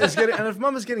 If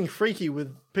mum is getting freaky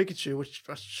with Pikachu, which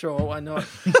sure why not?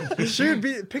 She would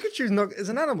be Pikachu's is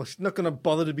an animal. She's not gonna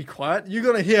bother to be quiet. You're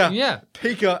gonna hear Yeah.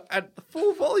 Pika at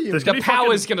full volume. There's The gonna be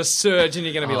power's gonna surge, and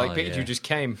you're gonna be like, Oh, Pikachu yeah. just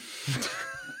came.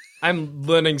 I'm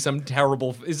learning some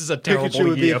terrible. This is a terrible Pikachu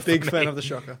would be year a big for fan me. of the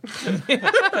Shocker.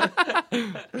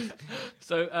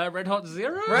 So, Red Hot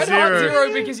Zero? Red Hot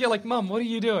Zero because you're like, Mum, what are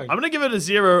you doing? I'm going to give it a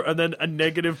 0 and then a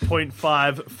negative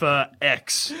 0.5 for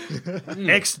X.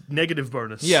 X negative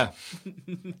bonus. Yeah.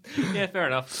 Yeah, fair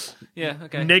enough. Yeah,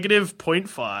 okay. Negative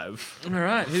 0.5. All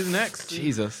right, who's next?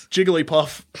 Jesus.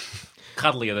 Jigglypuff.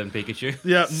 Cuddlier than Pikachu.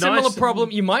 Yeah, Similar nice.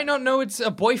 problem. You might not know it's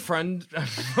a boyfriend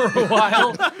for a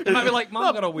while. You might be like,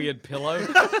 Mum got a weird pillow.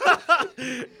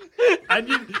 And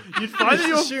you'd find that Just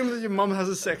you're... assume that your mum has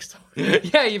a sex toy.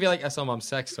 Yeah, you'd be like, I saw Mum's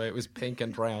sex toy. It was pink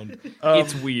and brown.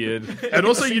 It's weird. And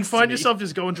also you'd find yourself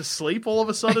just going to sleep all of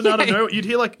a sudden out of nowhere. You'd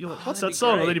hear like, you're like, what's that that'd be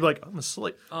song? And great. then you'd be like, I'm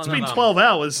asleep. It's no, been no. 12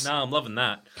 hours. No, I'm loving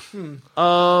that.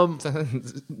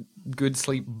 Good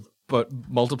sleep, but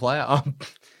multiplier.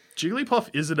 Jigglypuff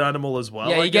is an animal as well,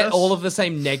 Yeah, I you get guess. all of the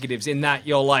same negatives in that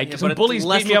you're like, but some it bullies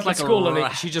less beat me up looks at like school a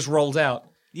and she just rolls out.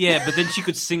 Yeah, but then she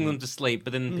could sing them to sleep,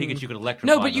 but then Pikachu could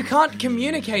electrify No, but you them. can't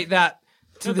communicate that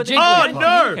to the but they- Oh Jigglypuff.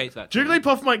 no! communicates that to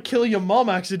Jigglypuff might kill your mom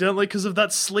accidentally because of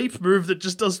that sleep move that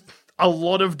just does a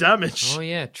lot of damage. Oh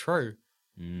yeah, true.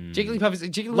 Jigglypuff is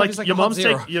like, like your a hot mom's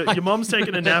zero. your mom's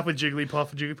taking a nap with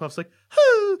Jigglypuff, and Jigglypuff's like,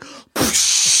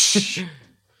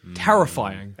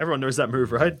 Terrifying. everyone knows that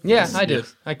move, right? Yeah, I did.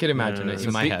 I could imagine it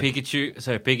in my head.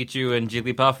 Pikachu and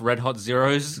Jigglypuff, Red Hot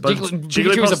Zeros. But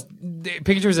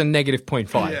Pikachu is a negative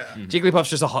 0.5. Yeah.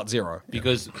 Jigglypuff's just a hot 0.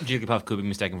 Because Jigglypuff could be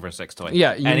mistaken for a sex toy.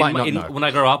 Yeah, you and might not know. When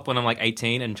I grow up, when I'm like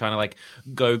 18 and trying to like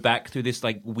go back through this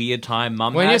like weird time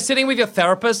mum When had, you're sitting with your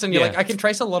therapist and you're Yeah. like, I can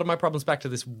trace a lot of my problems back to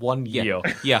this one year.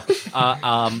 yeah,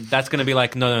 that's gonna be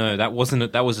like, no, that wasn't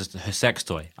it. That was just her sex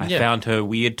toy. I Yeah. found her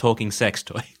weird talking sex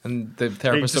toy. And the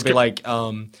therapist will just be go- like,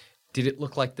 did it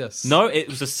look like this? No, it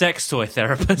was a sex toy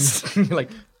therapist. You're like,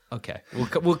 okay,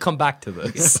 we'll come back to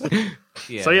this.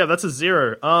 Yeah. So yeah, that's a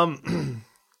 0. Now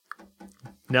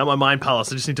my mind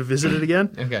palace. I just need to visit it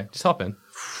again. Okay, just hop in.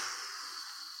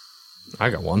 I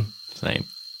got one. Same.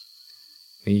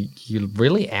 You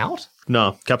really out?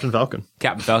 No, Captain Falcon.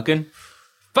 Captain Falcon.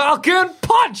 Falcon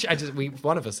punch!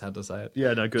 One of us had to say it.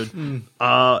 Yeah, no, good.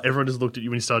 Everyone just looked at you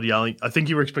when you started yelling. I think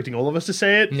you were expecting all of us to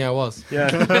say it. Yeah, it was. Yeah,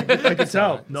 I could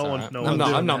tell. No one. alright. No I'm one.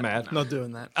 not, I'm not mad. Not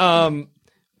doing that.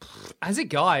 As a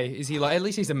guy, is he like? At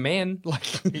least he's a man.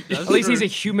 Like, at least he's a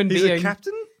human He's being. a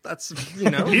captain? That's, you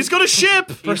know. He's got a ship.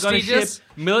 He's got a ship. Prestigious.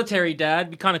 Military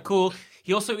dad. Be kind of cool.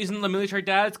 He also isn't the military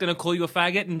dad. It's going to call you a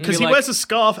faggot and Because be he like, wears a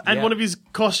scarf and Yeah. one of his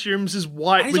costumes is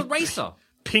white and he's a with racer.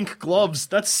 pink gloves.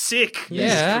 That's sick.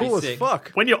 Yeah. Cool as sick.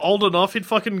 fuck. When you're old enough, he'd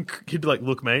be like,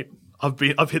 "Look, mate, I've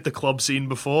hit the club scene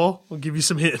before. I'll give you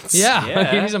some hits." Yeah,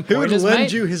 Yeah. give you some Who would pointers, lend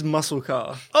mate. you his muscle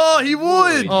car? Oh, he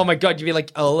would. Oh my god, you'd be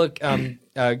like, oh look,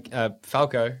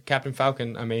 Falco, Captain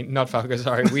Falcon. I mean, not Falco.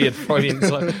 Sorry, weird Freudian.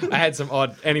 I had some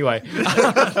odd. Anyway,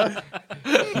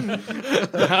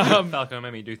 Falcon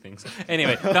made me do things.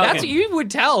 Anyway, Falcon. that's what you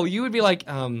would tell. You would be like,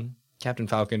 Captain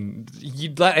Falcon.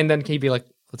 And then he'd be like,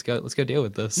 let's go deal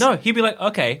with this. No, he'd be like,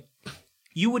 okay,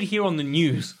 you would hear on the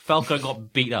news Falco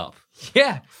got beat up.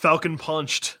 yeah, Falcon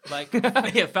punched. Like,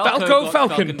 yeah, Falco got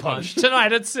Falcon punch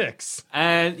tonight at 6.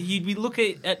 And he'd be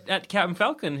looking at Captain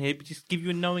Falcon, he'd just give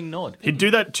you a knowing nod. He'd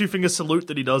do that 2-finger salute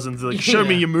that he does and like, show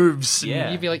me your moves.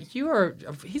 Yeah. You'd be like,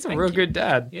 he's a real good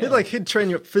dad. Yeah. He'd train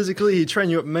you up physically, he'd train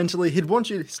you up mentally, he'd want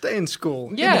you to stay in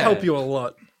school. Yeah. He'd help you a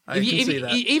lot. I can see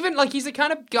that. Even like he's the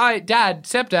kind of guy,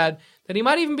 stepdad, that he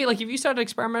might even be like, if you started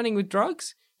experimenting with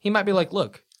drugs, he might be like,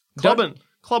 look,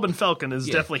 Club and Falcon has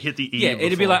definitely hit the E. Yeah,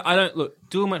 it'd be like, I don't, look,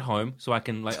 do them at home so I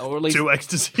can, like, or at least... do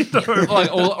ecstasy.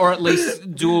 No. or at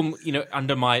least do them,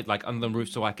 under the roof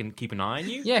so I can keep an eye on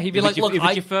you. Yeah, he'd be If like, it's your- look, if I-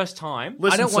 it's your first time...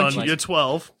 Listen, don't want son, you- you're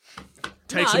 12.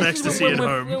 Take some ecstasy when at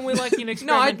we're- home. When we're like, No,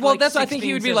 experimenting well, like that's. I think he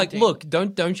 16, would be like, 17. look,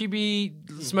 don't you be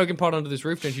smoking pot under this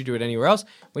roof? Don't you do it anywhere else?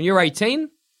 When you're 18,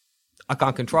 I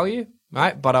can't control you,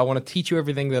 right? But I want to teach you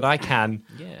everything that I can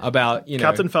about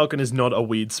Captain Falcon is not a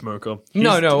weed smoker.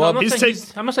 No, I'm not, he's saying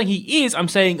I'm not saying he is. I'm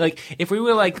saying, like, if we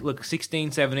were, like, look,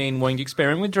 16, 17, wanting to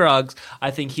experiment with drugs, I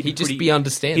think he'd just be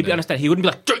understanding. He'd be understanding. He wouldn't be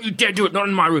like, don't you dare do it, not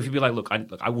in my roof. He'd be like, look,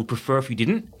 I would prefer if you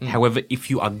didn't. However, if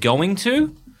you are going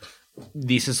to,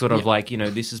 this is sort of like,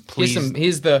 this is please.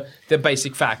 Here's the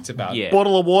basic facts about Yeah.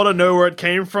 Bottle of water, know where it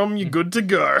came from, you're good to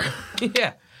go. it.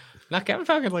 Yeah. Now Captain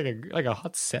Falcon's like a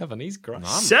hot 7. He's great.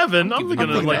 7? I'm looking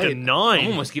at like a 9.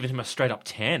 I'm almost giving him a straight up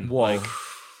 10. Whoa. Like,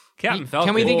 Captain Falcon.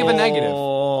 Can we think of a negative?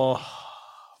 Oh,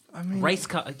 race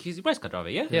car? He's a race car driver,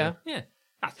 yeah? Yeah. Yeah.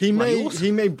 That's He bloody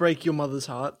awesome. may break your mother's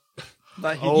heart.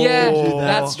 Like, Yeah, do that.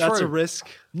 that's That's a true. risk.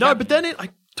 no, but then I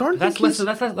don't That's think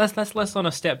less. That's less on a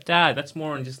stepdad. That's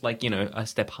more on just like a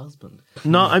step husband.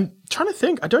 No, I'm trying to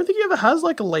think. I don't think he ever has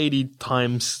like a lady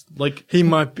times like. He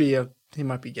might be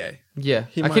gay. Yeah.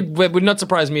 He It would not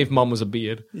surprise me if mom was a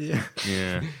beard. Yeah.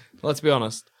 Yeah. Let's be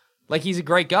honest. Like, he's a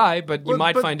great guy, but you Well,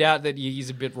 might but- find out that he's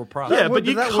a bit repressed. Yeah, would- but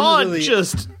you that wouldn't can't really-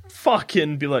 just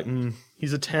fucking be like,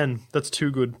 he's a 10. That's too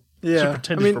good. Yeah, To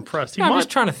pretend I he's mean, repressed. He I'm might.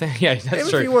 just trying to think. Yeah, that's Even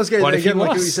true. if he was gay, What if again, he like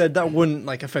what you was? said, that wouldn't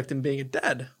like affect him being a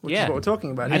dad, which Yeah. is what we're talking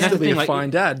about. And He'd that's still the be thing, a like,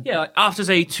 fine dad. Yeah, like after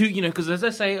say 2, because as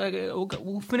I say,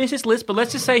 we'll finish this list, but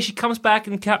let's just say she comes back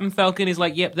and Captain Falcon is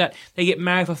like, yep, that they get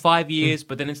married for 5 years,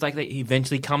 but then it's like he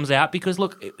eventually comes out because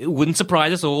look, it wouldn't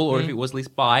surprise us all, or if it was at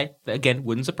least bi, again,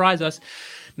 wouldn't surprise us.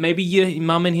 Maybe your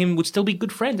mum and him would still be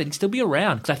good friends and he'd still be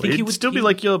around because I think He'd he would still be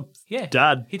like your yeah,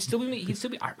 dad. He'd still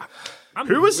be. I'm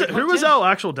Who was Rick Montana.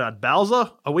 our actual dad?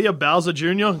 Bowser? Are we a Bowser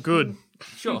Jr.? Good.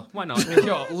 Sure, why not?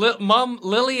 Sure. Mum,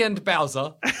 Lily, and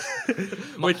Bowser.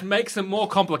 Which makes some more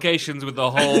complications with the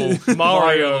whole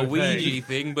Mario Luigi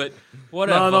thing, but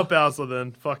whatever. No, not Bowser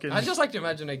then. Fucking I just like to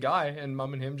imagine a guy and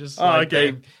Mum and him just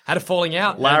okay. they had a falling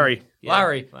out. and Larry.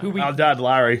 Larry, who Our dad,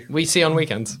 Larry. we see on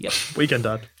weekends. Yep. Weekend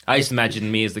dad. I just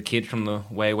imagine me as the kid from the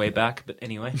way back, but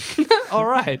anyway. All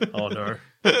right. Oh no.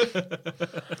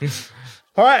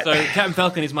 All right. So Captain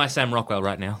Falcon is my Sam Rockwell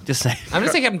right now. Just saying. I'm gonna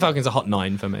say Captain Falcon's a hot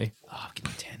 9 for me. Oh, give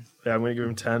me 10. Yeah, I'm gonna give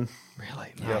him 10.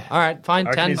 Really? No. All right, fine. I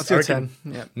reckon 10. he's- Let's do I reckon-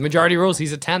 10. Yeah. Majority rules.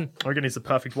 He's a 10. I reckon he's the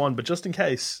perfect one, but just in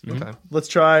case, Okay. let's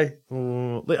try.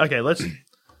 Okay, let's.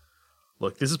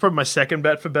 Look, this is probably my second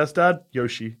bet for best dad.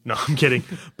 Yoshi. No, I'm kidding.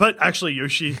 But actually,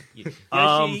 Yoshi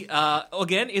Yoshi,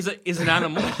 again, is an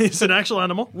animal. is an actual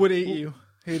animal. Would eat you.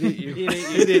 He'd eat you.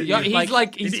 Yeah, he's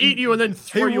like He'd eat you and then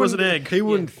throw you as an egg. He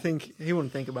wouldn't think. He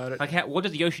wouldn't think about it. Like, what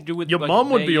does Yoshi do with Your like, mom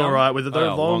would their be young? all right with their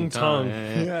Oh, long tongue.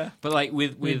 Yeah. Yeah. But like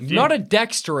with not a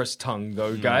dexterous tongue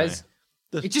though, guys.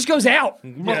 It just goes out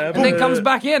Yeah, and then comes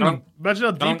back in. Imagine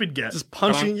how deep it gets. Just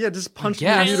punching. Yeah, just punching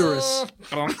guess. the uterus.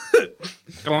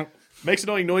 Makes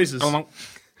annoying noises.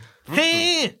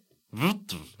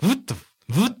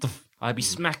 I'd be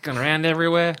smacking around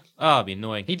everywhere. Oh, it'd be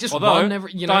annoying. He just Although, run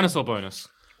every- you know- dinosaur bonus.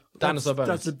 Dinosaur bonus.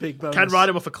 That's a big bonus. Can ride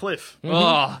him off a cliff.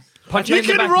 Oh, Punch You him in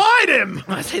the can back. ride him.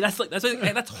 I say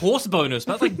that's horse bonus.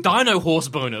 That's like dino horse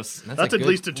bonus. That's a at good-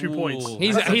 least a 2 points. Ooh.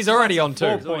 He's already on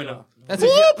 2. Pointer. That's a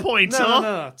 4 good, points, No, huh?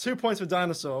 no. 2 points for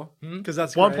dinosaur because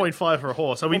that's 1.5 for a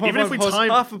horse. I mean, even if we time.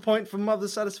 half a point for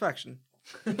mother's satisfaction.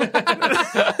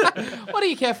 what do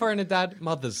you care for in a dad?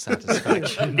 Mother's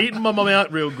satisfaction. Eating my mum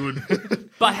out real good.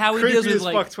 But how he deals Creepy with as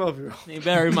like fuck 12-year-old.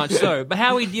 very much so. But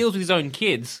how he deals with his own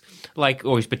kids, like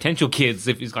or his potential kids,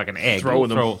 if he's like an egg, Throwing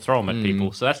throw them at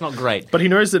people. So that's not great. But he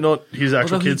knows they're not his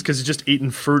actual Although he- kids because he's just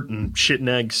eating fruit and shit and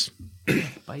eggs.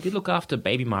 But he did look after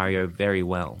baby Mario very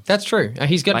well. That's true.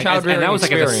 He's got Like, child and rearing that was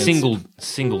like as a experience.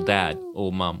 single dad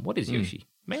or mum. What is Yoshi?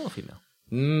 Male or female?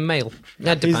 Male.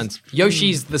 That depends.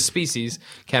 Yoshi's the species,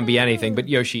 can be anything, but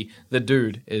Yoshi, the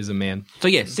dude, is a man. So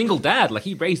yeah, single dad. Like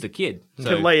he raised a kid.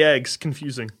 So, Can lay eggs.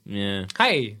 Confusing. yeah,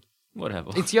 Hey,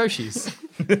 whatever. it's Yoshi's.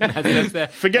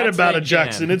 Forget about it,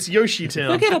 Jackson. It's Yoshi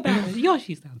Town. Forget about it.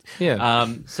 Yoshi's dad. Yeah.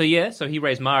 So he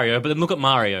raised Mario, but then look at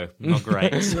Mario. Not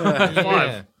great.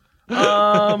 Yeah.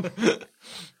 I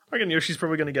reckon Yoshi's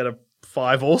probably going to get a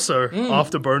 5 also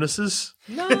after bonuses.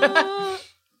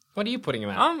 What are you putting him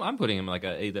at? I'm putting him like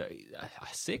either a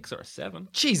 6 or a 7.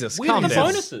 Jesus, With calm the down.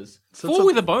 bonuses. 4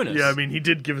 with a bonus. Yeah, I mean, he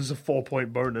did give us a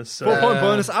 4-point bonus. So. 4-point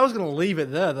bonus. I was going to leave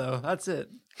it there, though. That's it.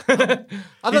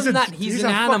 Other than that, he's an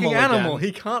a animal. fucking animal. Again.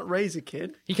 He can't raise a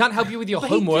kid. He can't help you with your But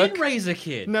homework. he did raise a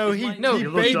kid. No, he No, he he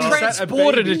looked up.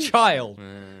 transported a baby. child.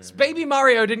 Baby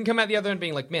Mario didn't come out the other end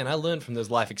being like, man, I learned from those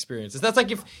life experiences. That's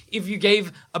like if you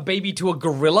gave a baby to a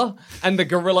gorilla and the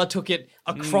gorilla took it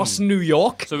across New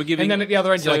York. So we're giving. and then at the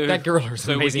other end, you're so- like, that gorilla is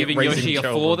So we're amazing at giving raising Yoshi a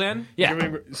children. 4 then.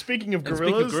 Yeah, Speaking of And gorillas,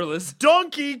 speaking of gorillas,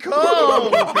 Donkey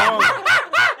Kong!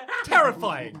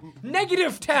 terrifying.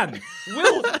 -10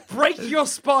 will break your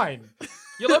spine.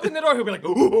 You'll open the door, he'll be like,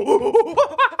 ooh.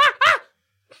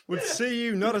 Would see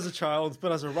you not as a child,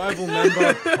 but as a rival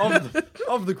member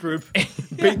of the group.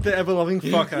 Beat the ever-loving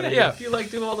fuck out of you. Yeah. if you like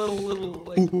do a little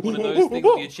like one of those things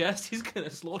with your chest, he's gonna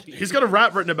slaughter you. He's got a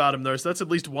rap written about him, though, so that's at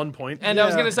least 1 point. And I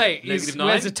was Yeah. going to say, Negative who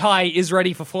has 9? a tie is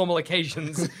ready for formal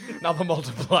occasions. Another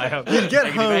multiplier. Get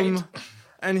home,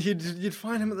 and you'd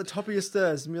find him at the top of your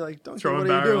stairs and be like, "Donkey, Throwing what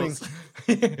are you barrels.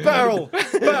 doing?" Barrel.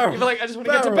 You'd be like, I just want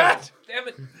to get to Barrel.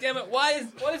 bed. Damn it!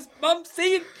 What is Mum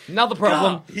seeing? Another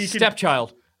problem, He can-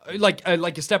 stepchild. Like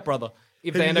your stepbrother.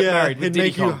 If they end up Yeah, married with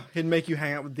Diddy Kong. he'd make you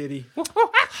hang out with Diddy.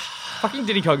 Fucking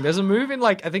Diddy Kong. There's a move in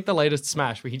I think the latest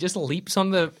Smash where he just leaps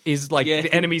on the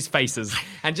enemy's faces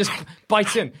and just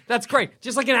bites in. That's great.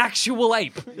 Just like an actual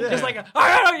ape. Just like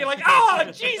you're like, oh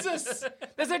Jesus!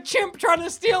 There's a chimp trying to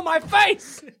steal my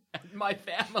face. My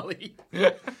family.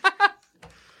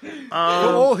 For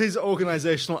all his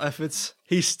organizational efforts,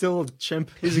 he's still a chimp.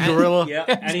 He's a gorilla. Yeah,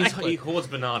 and he hoards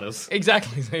bananas.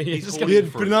 Exactly. So he's just hoarding gonna,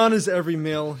 You'd fruit. bananas every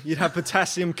meal. You'd have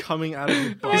potassium coming out of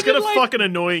your body. He's got a fucking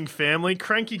annoying family.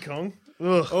 Cranky Kong.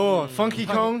 Ugh. Oh, Funky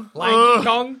Kong. Lanky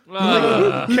Kong.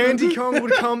 Candy Kong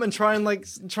would come and try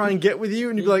and get with you,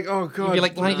 and you'd be like, "Oh god!" You'd be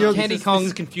like, You're- Candy This Kong.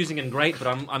 is confusing and great, but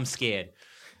I'm scared.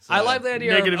 I like the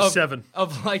idea -7.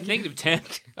 of like Negative 10,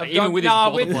 of even with his nah,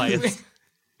 ball players.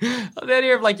 The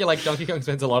idea of like you're like Donkey Kong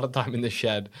spends a lot of time in the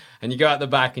shed, and you go out the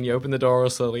back and you open the door real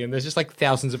slowly, and there's just like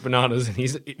thousands of bananas, and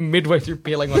he's midway through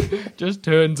peeling, like just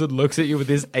turns and looks at you with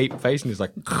his ape face, and he's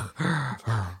like,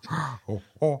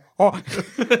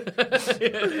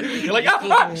 you're like,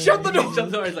 shut the door. Shut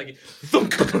the door. It's like,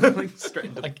 thunk, like straight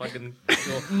into the fucking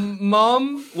door.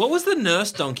 Mom, What was the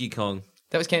nurse Donkey Kong?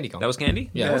 that was Candy Kong. That was Candy?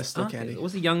 Yeah. Yeah, still Candy. It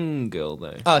was a young girl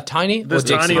though. Tiny. There's or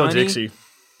Dixie? Tiny or Tiny? Dixie.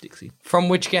 Dixie. From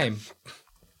which game?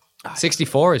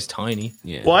 64 is Tiny,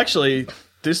 Yeah. Well, actually,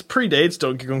 this predates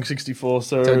Donkey Kong 64,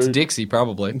 so so it's Dixie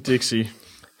probably. Dixie.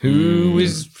 Who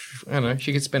was I don't know.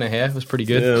 She could spin her hair. It was pretty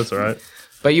good. Yeah, that's all right.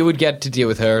 But you would get to deal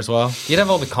with her as well. You'd have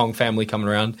all the Kong family coming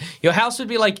around. Your house would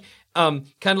be like, kind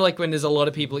of like when there's a lot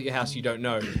of people at your house you don't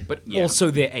know, but also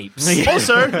they're apes.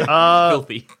 Also,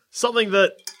 Filthy. something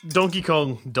that Donkey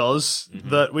Kong does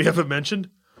that we haven't mentioned.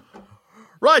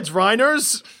 Rides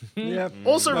rhinos. Yep.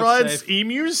 Also That's rides safe.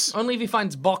 emus. Only if he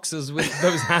finds boxes with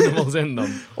those animals in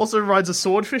them. Also rides a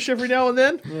swordfish every now and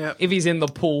then. Yeah. If he's in the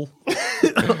pool.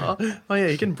 Oh yeah,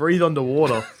 he can breathe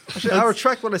underwater. Actually, I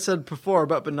retract what I said before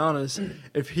about bananas.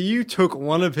 If you took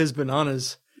one of his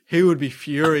bananas, he would be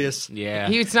furious. Yeah.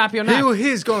 He would snap your neck.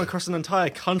 He's gone across an entire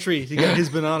country to get his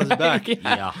bananas back.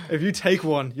 Yeah. If you take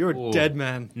one, you're a dead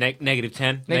man. Negative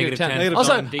 10. Negative 10. Negative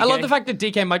Also, 10. I love the fact that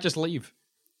DK might just leave.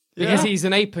 Because he's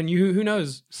an ape and who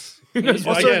knows? Who knows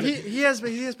what Yeah, Also, again- he has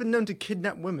been known to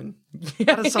kidnap women.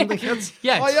 That is something that's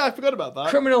Yeah, Oh yeah, I forgot about that.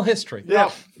 criminal history.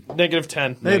 yeah, Negative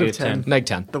 10. negative 10. 10. Neg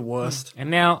 10. The worst.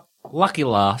 And now, lucky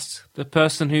last, the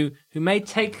person who may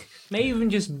even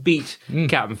just beat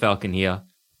Captain Falcon here,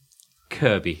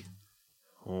 Kirby.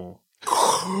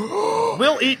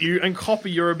 We'll eat you and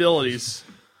copy your abilities.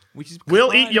 Which is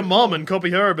We'll eat your mom and copy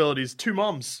her abilities. 2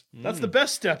 moms. That's the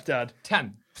best stepdad.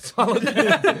 10. Solid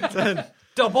 10.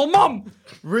 Double mum.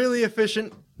 Really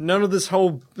efficient. None of this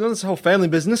whole family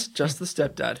business. Just the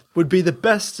stepdad would be the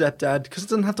best stepdad because it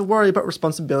doesn't have to worry about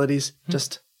responsibilities.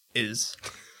 Just is.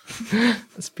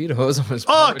 That's beautiful. It was almost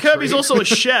Oh, poetry. Kirby's also a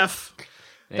chef.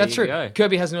 That's you true. go.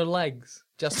 Kirby has no legs,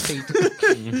 just feet.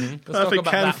 Let's talk Perfect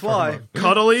about can that for a fly. moment.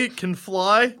 Cuddly, can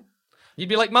fly. You'd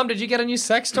be like, Mum, did you get a new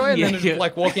sex toy? And Yeah, then it'd yeah.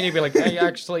 like walk in, you'd be like, hey,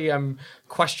 actually, I'm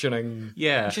questioning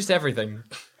Yeah. just everything.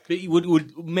 But you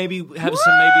would maybe have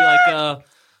some like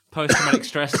post-traumatic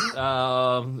stress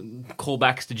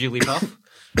callbacks to Jigglypuff.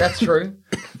 That's true.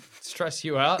 Stress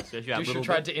you out. Stress you out a You should little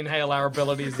tried to inhale our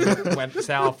abilities and it went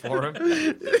sour for him. For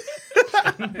the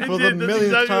That's millionth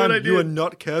exactly what I time, did. you are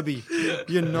not Kirby.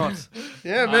 You're not.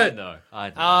 Yeah, I man. know. I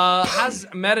know. Has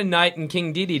Meta Knight and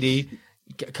King Dedede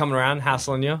coming around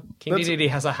hassling you? King Dedede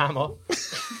has a hammer.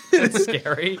 That's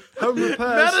scary. Home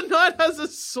repairs. Meta Knight has a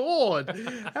sword.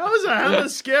 How is a hammer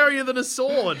scarier than a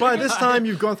sword? By this time,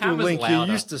 you've gone through Hammer's Link. You're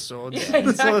louder. used to swords.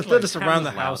 exactly. So they're just around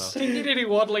the Hammer's house. King Dedede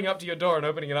waddling up to your door and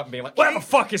opening it up and being like, where the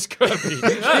fuck is Kirby?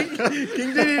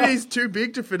 King Dedede's too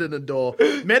big to fit in a door.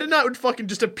 Meta Knight would fucking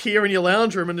just appear in your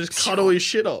lounge room and just cut all your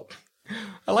shit up.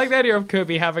 I like the idea of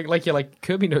Kirby having, like, you're like,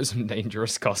 Kirby knows some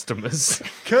dangerous customers.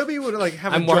 Kirby would like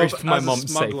have I'm a worried job for my as a mom's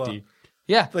smuggler. safety.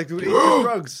 Yeah. Like they would eat your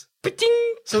drugs.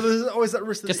 Ba-ding! So there's always that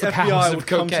risk that Just the the powers FBI of would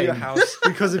come to cocaine. your house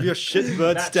because of your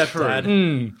shitbird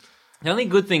stepdad. The only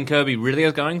good thing Kirby really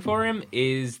has going for him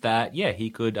is that, yeah, he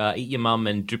could eat your mum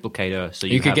and duplicate her. So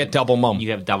You could have- get double mum.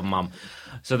 You have double mum.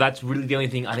 So that's really the only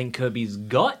thing I think Kirby's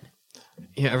got.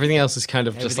 Yeah, everything else is kind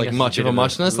of just Everything like else is much a of bit a of a-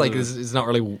 muchness. Like, ugh. it's not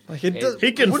really. Like it does,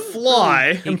 He can wouldn't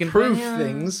fly. He can improve fly, yeah.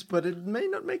 things, but it may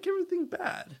not make everything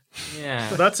bad. Yeah.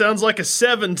 That sounds like a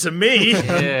 7 to me.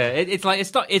 Yeah. It's like,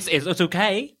 it's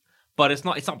okay, but it's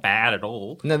not bad at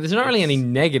all. No, there's not really any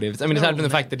negatives. I mean, aside from the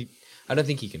fact that I don't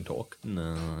think he can talk.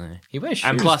 No. He wears shoes.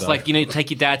 And plus, though. like,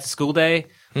 take your dad to school day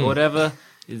or whatever.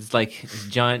 It's like this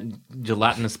giant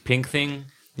gelatinous pink thing.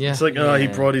 yeah. It's like, oh, he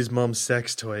brought his mum's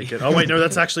sex toy again. Oh, wait, no,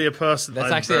 that's actually a person. That's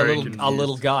I'm actually very a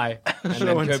little confused. guy. And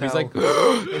then and Kirby's tell. like,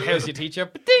 and how's your teacher?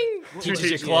 Ba-ding! Teaches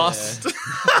your class.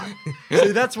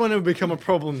 See, that's when it would become a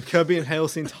problem. Kirby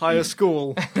inhales the entire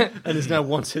school and is now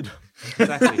wanted.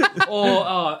 Exactly.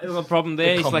 Or a problem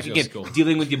there is Becomes like your again school.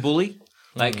 dealing with your bully.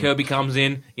 Like Kirby comes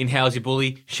in, inhales your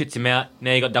bully, shits him out.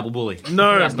 Now you got double bully.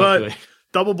 No, That's not but good.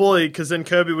 double bully, because then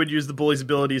Kirby would use the bully's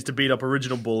abilities to beat up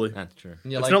original bully. That's true.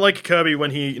 You're It's like, not like Kirby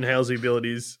when he inhales the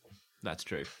abilities. That's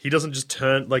true. He doesn't just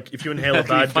turn, like, if you inhale a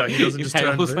bad guy, he doesn't just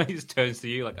turn. He just turns to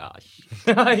you like,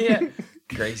 shit. Yeah.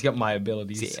 Great, he's got my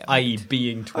abilities, i.e.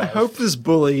 being 12. I hope this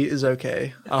bully is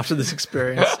okay after this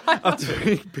experience. After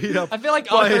being beat up. I feel like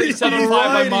after he's set on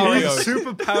fire by Mario,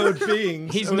 superpowered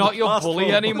beings. he's over not the your past bully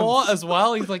 12 anymore months. as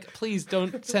well. He's like, please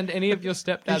don't send any of your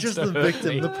stepdads He's just to the hurt victim.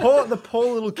 me. The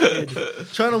poor little kid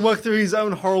trying to work through his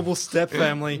own horrible step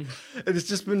family. And it's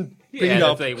just been beat Yeah,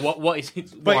 up that's like, what is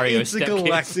it? by Wario step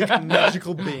intergalactic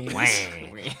magical beings.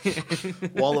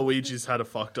 Waluigi's had a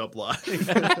fucked up life.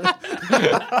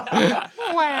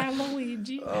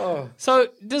 So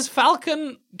does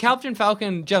Captain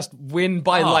Falcon just win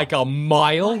by like a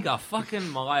mile? Like a fucking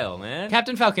mile, man.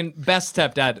 Captain Falcon, best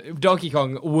stepdad. Donkey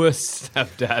Kong, worst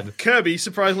stepdad. Kirby,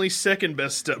 surprisingly second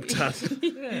best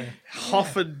stepdad.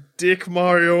 Half a dick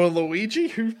Mario and Luigi,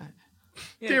 who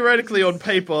theoretically on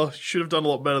paper should have done a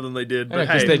lot better than they did. But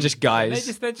Because hey, they're just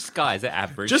guys. They're just guys. They're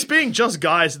average. just being just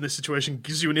guys in this situation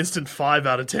gives you an instant 5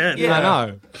 out of 10. Yeah. I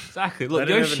know. exactly. Look,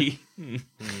 They don't Yoshi.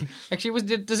 Actually,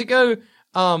 does it go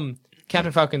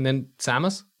Captain Falcon then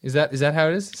Samus? Is that how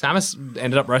it is? Samus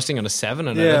ended up resting on a 7,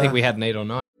 and I Yeah. don't think we had an 8 or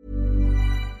 9.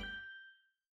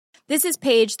 This is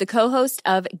Paige, the co-host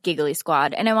of Giggly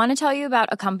Squad, and I want to tell you about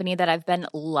a company that I've been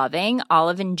loving,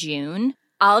 Olive & June.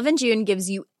 Olive & June gives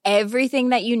you everything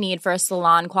that you need for a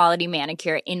salon-quality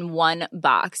manicure in one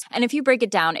box. And if you break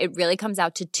it down, it really comes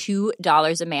out to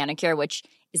 $2 a manicure, which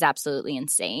is absolutely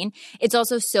insane. It's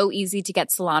also so easy to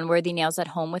get salon-worthy nails at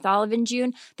home with Olive &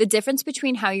 June. The difference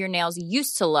between how your nails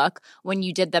used to look when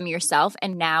you did them yourself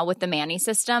and now with the Mani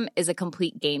system is a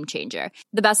complete game changer.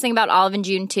 The best thing about Olive &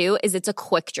 June, too, is it's a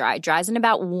quick dry. Dries in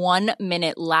about 1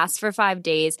 minute, lasts for 5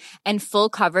 days, and full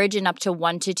coverage in up to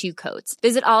 1 to 2 coats.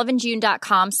 Visit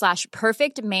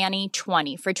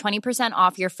oliveandjune.com/perfectmani20 for 20%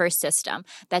 off your first system.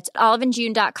 That's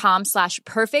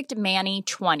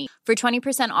oliveandjune.com/perfectmani20 for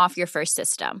 20% off your first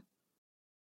system.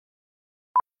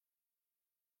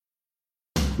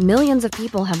 Millions of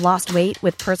people have lost weight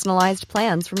with personalized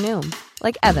plans from Noom.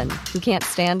 Like Evan, who can't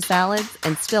stand salads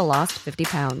and still lost 50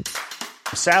 pounds.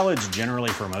 Salads generally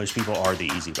for most people are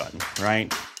the easy button,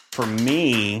 right? For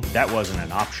me, that wasn't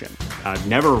an option. I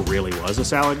never really was a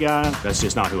salad guy. That's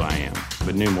just not who I am.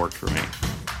 But Noom worked for me.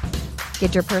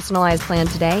 Get your personalized plan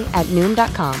today at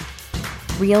Noom.com.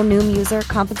 Real Noom user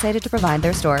compensated to provide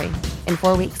their story. In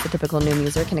 4 weeks, the typical Noom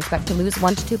user can expect to lose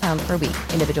 1 to 2 pounds per week.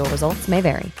 Individual results may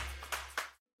vary.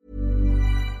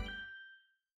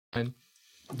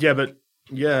 Yeah, but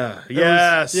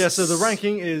yes. Yeah, so the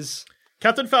ranking is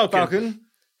Captain Falcon,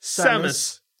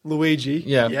 Samus, Luigi.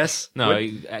 Yeah. Yes. No,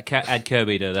 add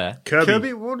Kirby to that.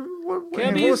 Kirby. What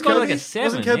Kirby was has got like Kirby? a 7,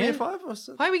 Wasn't Kirby yeah? a 5 or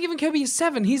so? Why are we giving Kirby a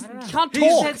 7? He can't He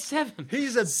talk. said 7.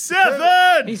 He's a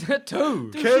 7! He's a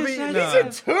 2. Kirby. No.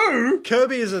 2?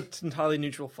 Kirby is an entirely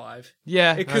neutral 5.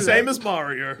 Yeah. It could- Same as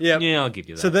Mario. Yeah. Yeah, I'll give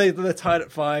you that. So they're tied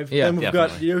at 5. Yeah, then we've got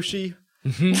definitely. Yoshi.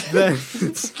 then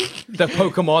The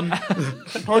Pokemon.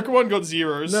 Pokemon got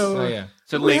 0s. no. Oh, yeah.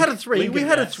 So We Link, had a 3. Link We and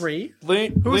had a Ness. 3.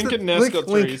 Link Who was and Ness got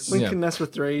 3s. Link Yeah. and Ness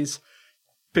with 3s.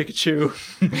 Pikachu.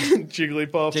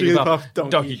 Jigglypuff. Jigglypuff.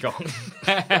 Donkey Kong.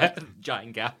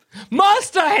 giant gap.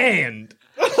 Master Hand.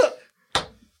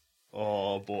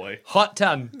 Oh, boy. Hot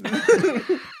Ton.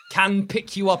 Can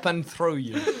pick you up and throw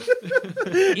you.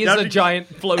 Is a giant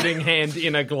floating hand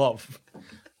in a glove.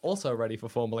 Also ready for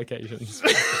formal occasions.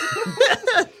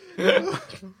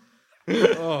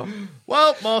 Well,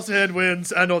 Masterhead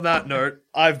wins, and on that note,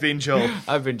 I've been Joel.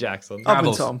 I've been Jackson. Up and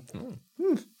Rebels. Tom.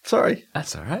 Sorry.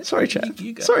 That's all right. Sorry, champ.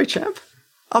 You go. Sorry, champ.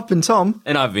 Up and Tom.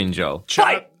 And I've been Joel.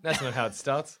 That's not how it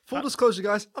starts. Full disclosure,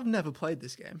 guys, I've never played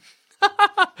this game.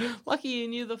 Lucky you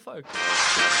knew the folk.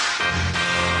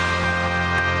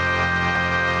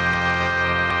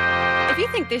 If you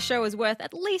think this show is worth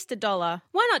at least $1,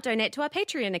 why not donate to our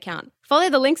Patreon account? Follow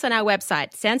the links on our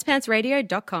website,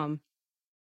 sanspantsradio.com.